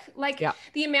work. Like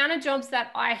the amount of jobs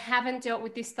that I haven't dealt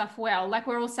with this stuff well, like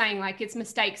we're all saying, like it's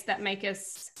mistakes that make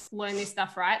us learn this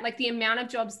stuff, right? Like the amount of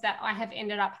jobs that I have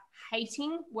ended up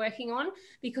hating working on,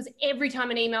 because every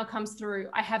time an email comes through,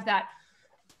 I have that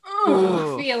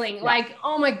feeling like,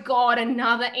 oh my God,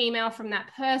 another email from that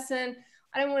person.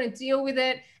 I don't want to deal with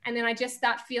it. And then I just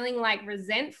start feeling like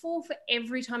resentful for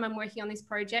every time I'm working on this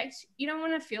project. You don't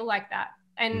want to feel like that.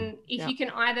 And if you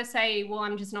can either say, well,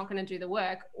 I'm just not going to do the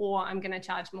work, or I'm going to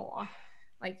charge more,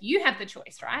 like you have the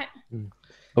choice, right?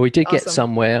 Well, we did get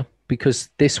somewhere,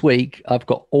 because this week I've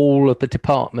got all of the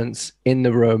departments in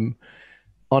the room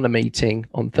on a meeting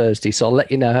on Thursday, so I'll let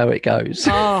you know how it goes.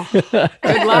 Oh,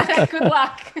 good luck. Good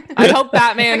luck. I hope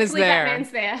Batman is there.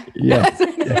 Batman's there.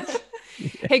 Yeah.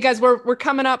 Hey guys, we're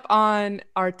coming up on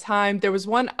our time. There was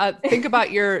one.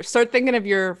 Start thinking of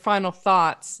your final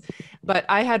thoughts. But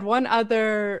I had one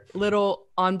other little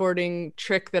onboarding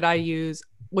trick that I use,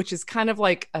 which is kind of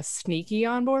like a sneaky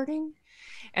onboarding,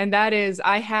 and that is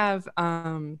I have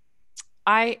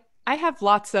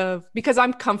lots of, because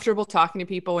I'm comfortable talking to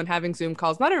people and having Zoom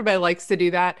calls. Not everybody likes to do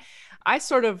that. I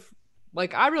sort of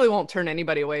like, I really won't turn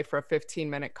anybody away for a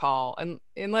 15-minute call, and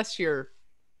unless you're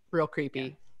real creepy. Yeah.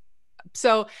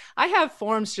 So I have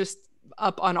forms just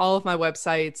up on all of my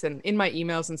websites and in my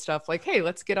emails and stuff like, hey,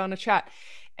 let's get on a chat.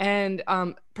 And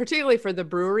particularly for the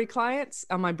brewery clients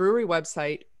on my brewery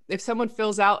website, if someone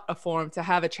fills out a form to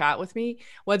have a chat with me,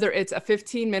 whether it's a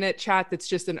 15-minute chat that's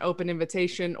just an open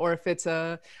invitation, or if it's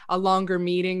a longer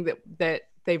meeting that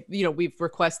they've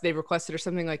requested or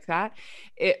something like that,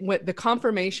 the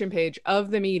confirmation page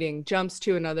of the meeting jumps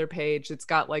to another page that's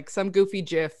got like some goofy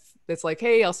GIF that's like,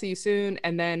 hey, I'll see you soon.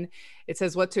 And then it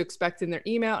says what to expect in their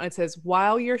email. And it says,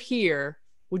 while you're here,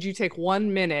 would you take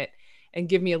 1 minute and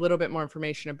give me a little bit more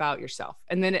information about yourself?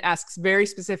 And then it asks very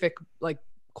specific like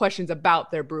questions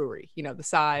about their brewery, the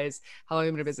size, how long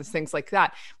they've been in business, things like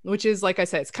that, which is, like I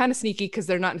said, it's kind of sneaky because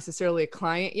they're not necessarily a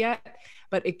client yet,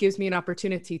 but it gives me an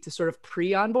opportunity to sort of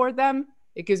pre-onboard them.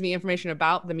 It gives me information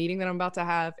about the meeting that I'm about to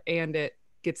have, and it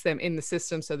gets them in the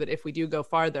system so that if we do go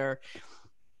farther,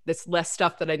 there's less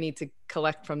stuff that I need to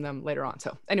collect from them later on.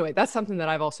 So anyway, that's something that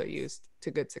I've also used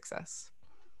to good success.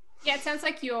 Yeah, it sounds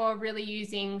like you're really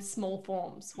using small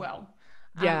forms well.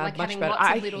 Yeah, like much having better.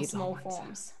 lots of little small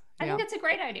forms. I think that's a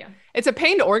great idea. It's a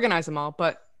pain to organize them all,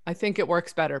 but I think it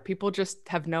works better. People just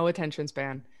have no attention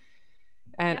span.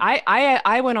 And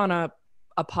I went on a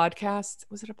podcast.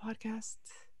 Was it a podcast?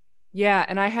 Yeah.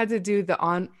 And I had to do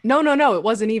no, it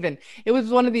wasn't even. It was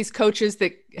one of these coaches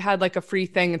that had like a free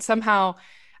thing. And somehow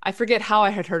I forget how I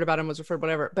had heard about him, was referred,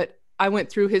 whatever. But I went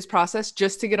through his process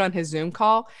just to get on his Zoom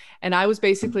call. And I was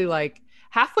basically like,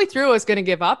 halfway through, I was going to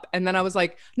give up. And then I was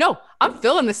like, no, I'm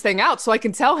filling this thing out so I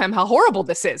can tell him how horrible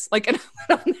this is. Like, and I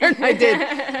went on there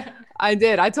and I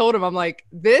did. I told him, I'm like,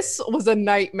 this was a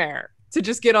nightmare to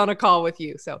just get on a call with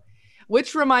you. So,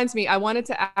 which reminds me, I wanted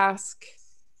to ask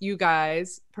you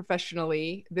guys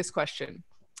professionally this question.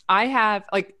 I have,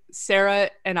 like,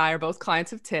 Sarah and I are both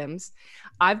clients of Tim's.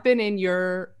 I've been in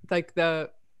your, like,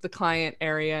 the client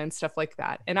area and stuff like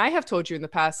that. And I have told you in the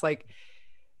past, like,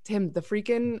 Tim, the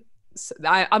freaking,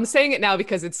 I'm saying it now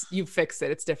because you fixed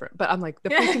it. It's different. But I'm like, the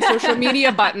freaking social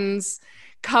media buttons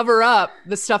cover up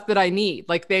the stuff that I need.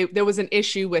 Like there was an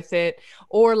issue with it.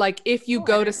 Or like if you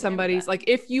go to somebody's, like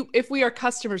if we are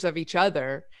customers of each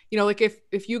other, you know, like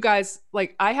if you guys,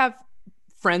 like I have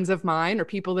friends of mine or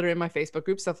people that are in my Facebook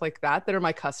group, stuff like that are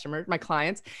my customers, my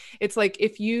clients. It's like,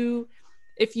 if you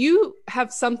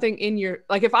have something in your,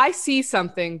 like if I see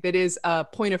something that is a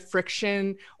point of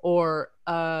friction or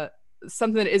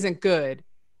something that isn't good,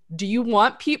 do you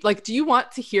want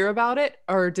to hear about it,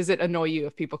 or does it annoy you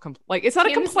if people like, it's not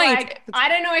a complaint. Like, I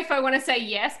don't know if I want to say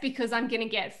yes, because I'm going to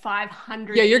get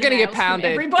 500. Yeah, you're going to get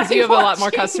pounded because you have a lot more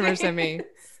customers than me.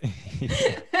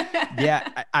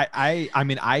 Yeah, I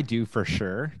mean, I do for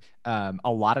sure. A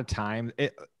lot of time,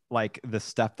 it, like the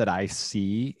stuff that I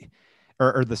see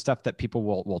or the stuff that people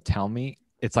will tell me,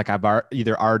 it's like I've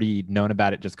either already known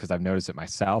about it just because I've noticed it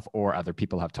myself, or other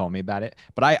people have told me about it.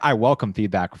 But I welcome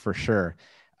feedback for sure.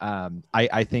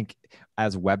 I think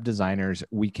as web designers,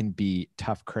 we can be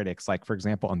tough critics. Like, for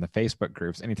example, on the Facebook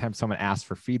groups, anytime someone asks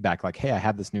for feedback, like, hey, I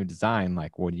have this new design,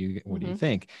 like, what do you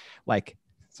think? Like,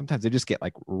 sometimes they just get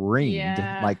like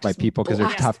reamed like by people because they're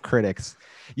tough critics.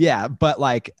 Yeah. But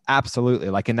like, absolutely.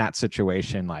 Like in that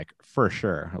situation, like for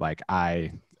sure, like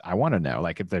I want to know,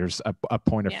 like, if there's a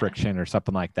point of friction or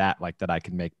something like that I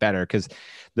can make better. Cause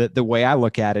the way I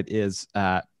look at it is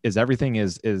everything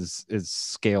is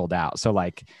scaled out. So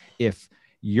like, if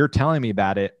you're telling me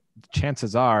about it,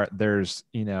 chances are there's,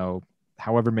 you know,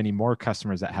 however many more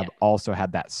customers that have also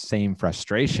had that same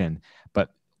frustration,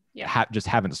 but just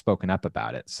haven't spoken up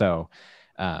about it. So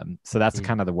that's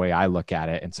kind of the way I look at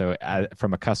it. And so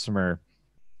from a customer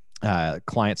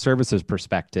client services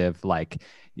perspective, like,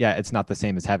 it's not the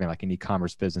same as having like an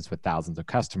e-commerce business with thousands of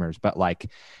customers, but like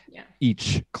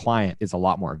each client is a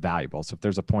lot more valuable. So if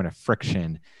there's a point of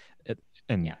friction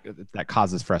that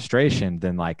causes frustration,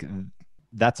 then like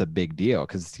that's a big deal,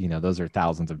 because, you know, those are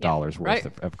thousands of dollars worth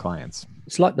of clients.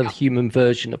 It's like the human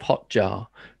version of Hotjar.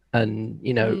 And,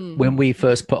 you know, when we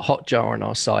first put Hotjar on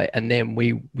our site, and then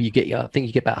I think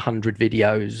you get about 100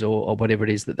 videos or whatever it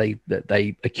is that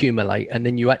they accumulate. And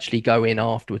then you actually go in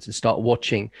afterwards and start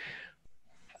watching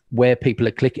where people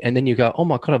are clicking. And then you go, oh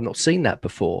my God, I've not seen that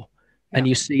before. And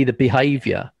you see the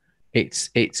behavior. It's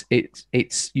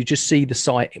you just see the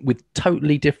site with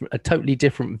a totally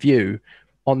different view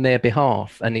on their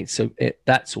behalf. And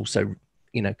that's also,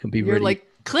 you know, can be really like,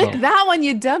 click that one,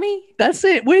 you dummy. That's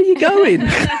it. Where are you going?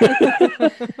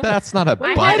 That's not a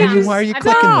button. Why are you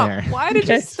clicking there? Why did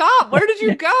you stop? Where did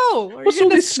you go? What's all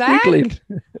this squiggling?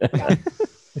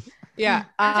 Yeah.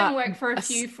 I've done work for a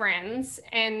few friends,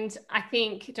 and I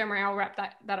think, don't worry, I'll wrap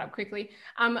that up quickly.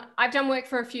 I've done work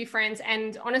for a few friends,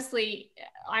 and honestly,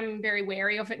 I'm very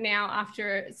wary of it now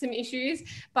after some issues,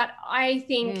 but I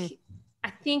think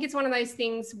it's one of those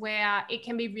things where it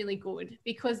can be really good,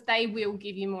 because they will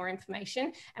give you more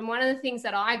information. And one of the things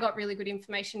that I got really good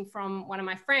information from one of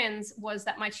my friends was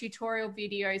that my tutorial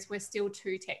videos were still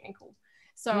too technical.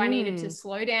 So I needed to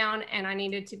slow down, and I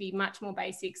needed to be much more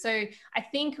basic. So I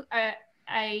think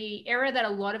a error that a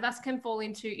lot of us can fall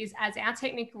into is, as our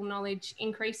technical knowledge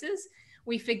increases,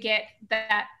 we forget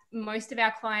that most of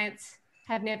our clients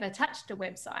have never touched a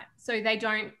website. So they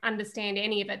don't understand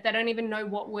any of it. They don't even know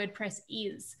what WordPress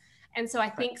is. And so I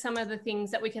think some of the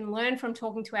things that we can learn from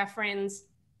talking to our friends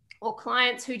or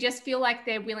clients who just feel like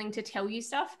they're willing to tell you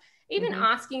stuff, even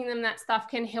asking them that stuff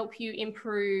can help you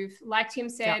improve. Like Tim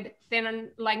said,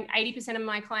 then like 80% of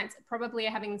my clients probably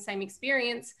are having the same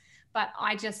experience, but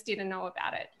I just didn't know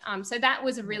about it. So that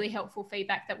was a really helpful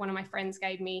feedback that one of my friends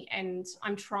gave me. And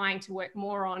I'm trying to work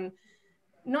more on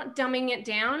not dumbing it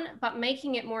down, but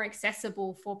making it more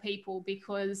accessible for people,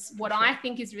 because what I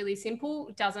think is really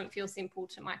simple doesn't feel simple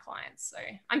to my clients. So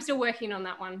I'm still working on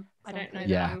that one. I don't know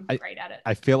that I'm great at it.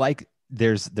 I feel like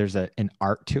there's an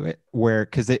art to it, where,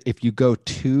 because if you go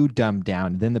too dumbed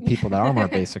down, then the people that are more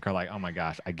basic are like, oh my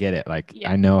gosh, I get it. Like,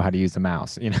 I know how to use the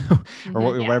mouse, you know, or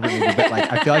whatever it may be. But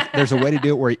like, I feel like there's a way to do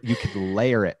it where you could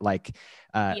layer it, like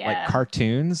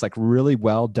cartoons, like really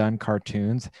well done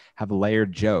cartoons have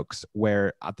layered jokes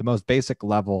where at the most basic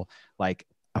level, like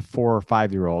a 4 or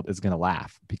 5 year old is going to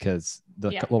laugh because the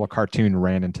little cartoon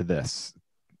ran into this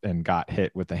and got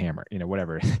hit with the hammer,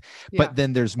 whatever. Yeah. But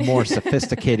then there's more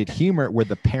sophisticated humor where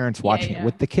the parents watching it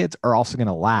with the kids are also going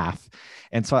to laugh.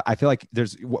 And so I feel like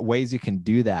there's ways you can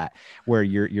do that where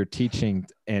you're teaching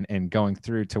and going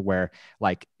through to where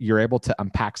like you're able to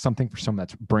unpack something for someone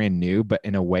that's brand new, but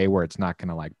in a way where it's not going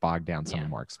to like bog down someone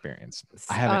more experienced.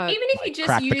 I haven't even if you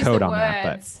just use the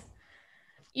words.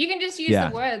 You can just use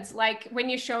the words. Like when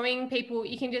you're showing people,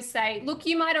 you can just say, look,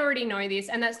 you might already know this,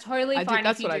 and that's totally fine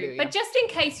if you do. But just in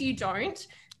case you don't,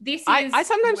 this is I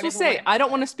sometimes will say, I don't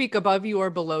want to speak above you or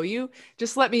below you.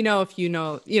 Just let me know if you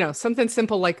know, something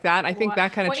simple like that. I think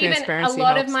that kind of transparency even a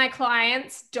lot helps. of my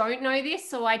clients don't know this,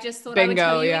 so I just thought I would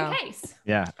tell you in case.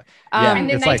 Yeah. And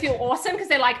then they feel awesome because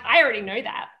they're like, I already know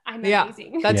that. I'm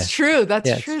amazing. That's true.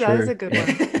 That's true. That is a good one.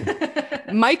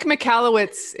 Mike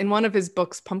Michalowicz, in one of his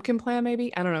books, Pumpkin Plan,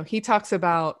 maybe, I don't know, he talks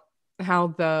about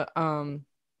how the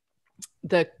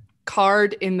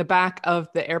card in the back of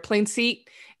the airplane seat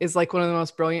is like one of the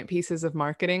most brilliant pieces of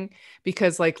marketing,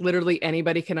 because like literally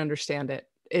anybody can understand it.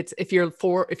 It's if you're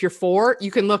four,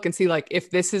 you can look and see like if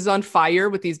this is on fire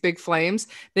with these big flames,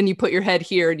 then you put your head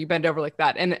here and you bend over like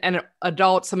that. And an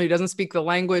adult, somebody who doesn't speak the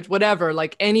language, whatever,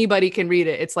 like anybody can read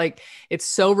it. It's like it's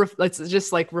so it's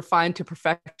just like refined to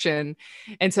perfection.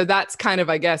 And so that's kind of,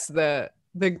 I guess, the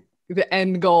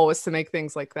end goal is to make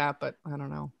things like that. But I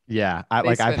don't know. Yeah,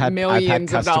 I've had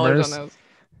millions of dollars on those.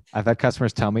 I've had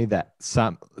customers tell me that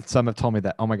some have told me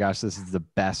that, oh my gosh, this is the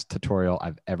best tutorial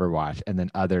I've ever watched. And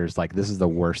then others like, this is the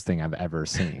worst thing I've ever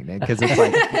seen. Because it's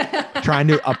like trying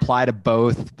to apply to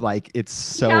both. Like it's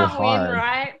so hard. Win,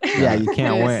 right? Yeah, you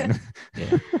can't win.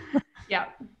 Yeah.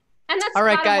 And that's all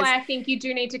right, guys. why I think you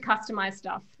do need to customize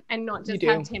stuff and not just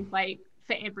have template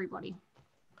for everybody.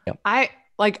 Yep. I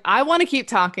want to keep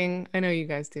talking. I know you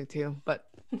guys do too, but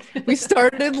we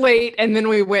started late and then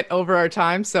we went over our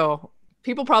time. So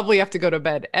people probably have to go to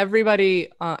bed. Everybody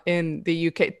in the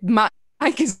UK, Mike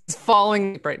is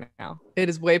falling right now. It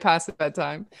is way past the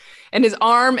bedtime. And his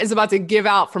arm is about to give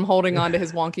out from holding on to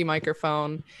his wonky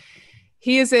microphone.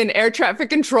 He is in air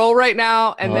traffic control right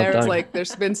now. And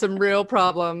there's been some real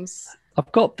problems.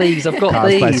 I've got these.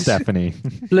 Caused by Stephanie.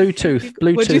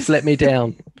 Bluetooth let me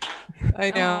down. I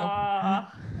know.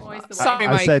 Always the way. Sorry,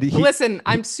 Mike. Listen,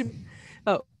 I'm super.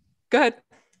 Oh, go ahead.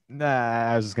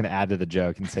 Nah, I was just going to add to the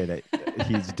joke and say that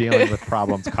he's dealing with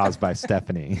problems caused by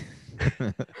Stephanie.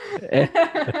 It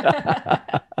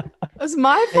was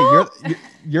my fault. Hey,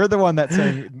 you're the one that's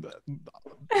saying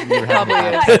you're probably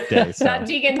is. Day, so.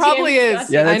 Probably is.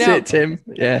 Yeah, that's it, Tim.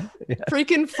 Yeah.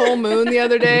 Freaking full moon the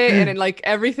other day, and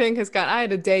everything has got. I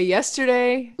had a day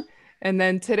yesterday, and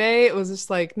then today it was just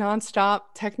like nonstop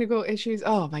technical issues.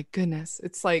 Oh my goodness,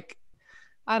 it's like.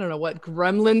 I don't know what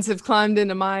gremlins have climbed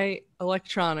into my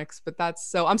electronics, but that's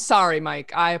so. I'm sorry,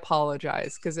 Mike. I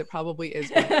apologize because it probably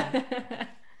is.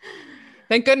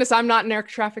 Thank goodness I'm not in air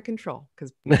traffic control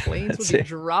because planes would be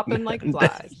dropping like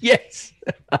flies. Yes.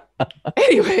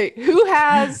 Anyway,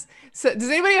 does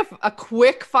anybody have a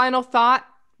quick final thought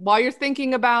while you're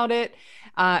thinking about it?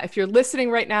 If you're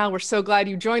listening right now, we're so glad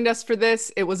you joined us for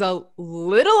this. It was a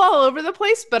little all over the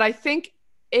place, but I think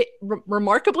it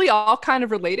remarkably all kind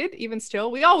of related. Even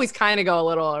still, we always kind of go a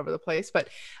little all over the place, but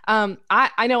I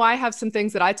know I have some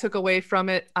things that I took away from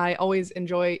it. I always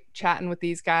enjoy chatting with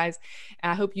these guys,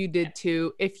 and I hope you did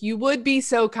too. If you would be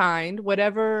so kind,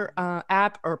 whatever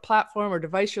app or platform or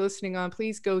device you're listening on,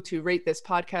 please go to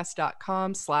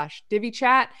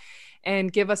ratethispodcast.com/divvychat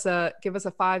and give us a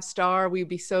 5-star. We'd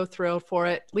be so thrilled for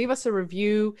it. Leave us a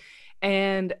review.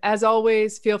 And as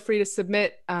always, feel free to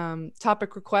submit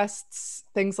topic requests,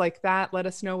 things like that. Let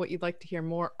us know what you'd like to hear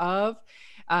more of.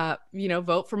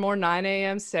 Vote for more 9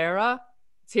 a.m. Sarah.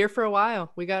 It's here for a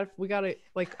while. We got it.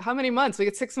 Like how many months? We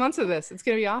get 6 months of this. It's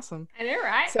going to be awesome. I know,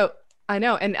 right? So I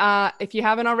know. And if you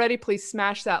haven't already, please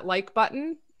smash that like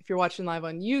button. If you're watching live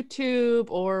on YouTube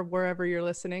or wherever you're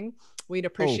listening, we'd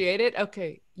appreciate it.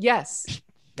 Okay. Yes.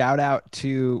 Shout out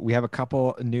to, we have a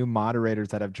couple new moderators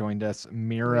that have joined us,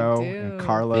 Miro and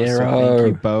Carlos. So thank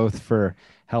you both for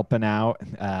helping out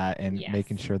and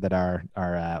making sure that our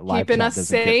live chat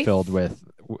doesn't get filled with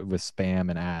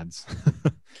spam and ads.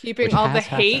 Keeping all the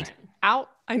hate out.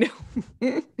 I know.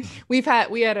 we had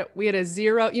a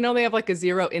zero, they have like a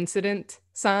zero incident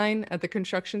sign at the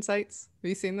construction sites. Have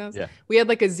you seen those? Yeah. We had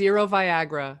like a zero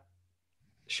Viagra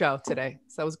show today,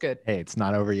 so that was good. Hey, it's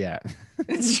not over yet.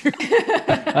 It's true.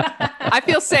 I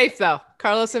feel safe though.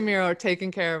 Carlos and Miro are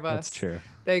taking care of us. That's true.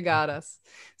 They got us.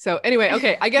 So anyway,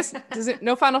 okay, I guess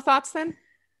no final thoughts then?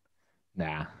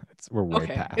 Nah, we're way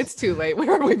past. It's too late.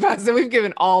 We're way past it. We've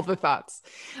given all the thoughts.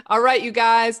 All right, you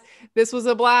guys, this was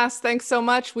a blast. Thanks so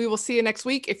much. We will see you next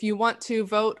week. If you want to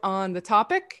vote on the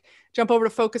topic, jump over to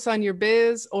Focus on Your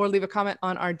Biz or leave a comment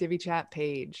on our Divi Chat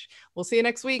page. We'll see you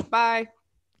next week. Bye.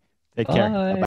 Take care. Bye. Bye-bye.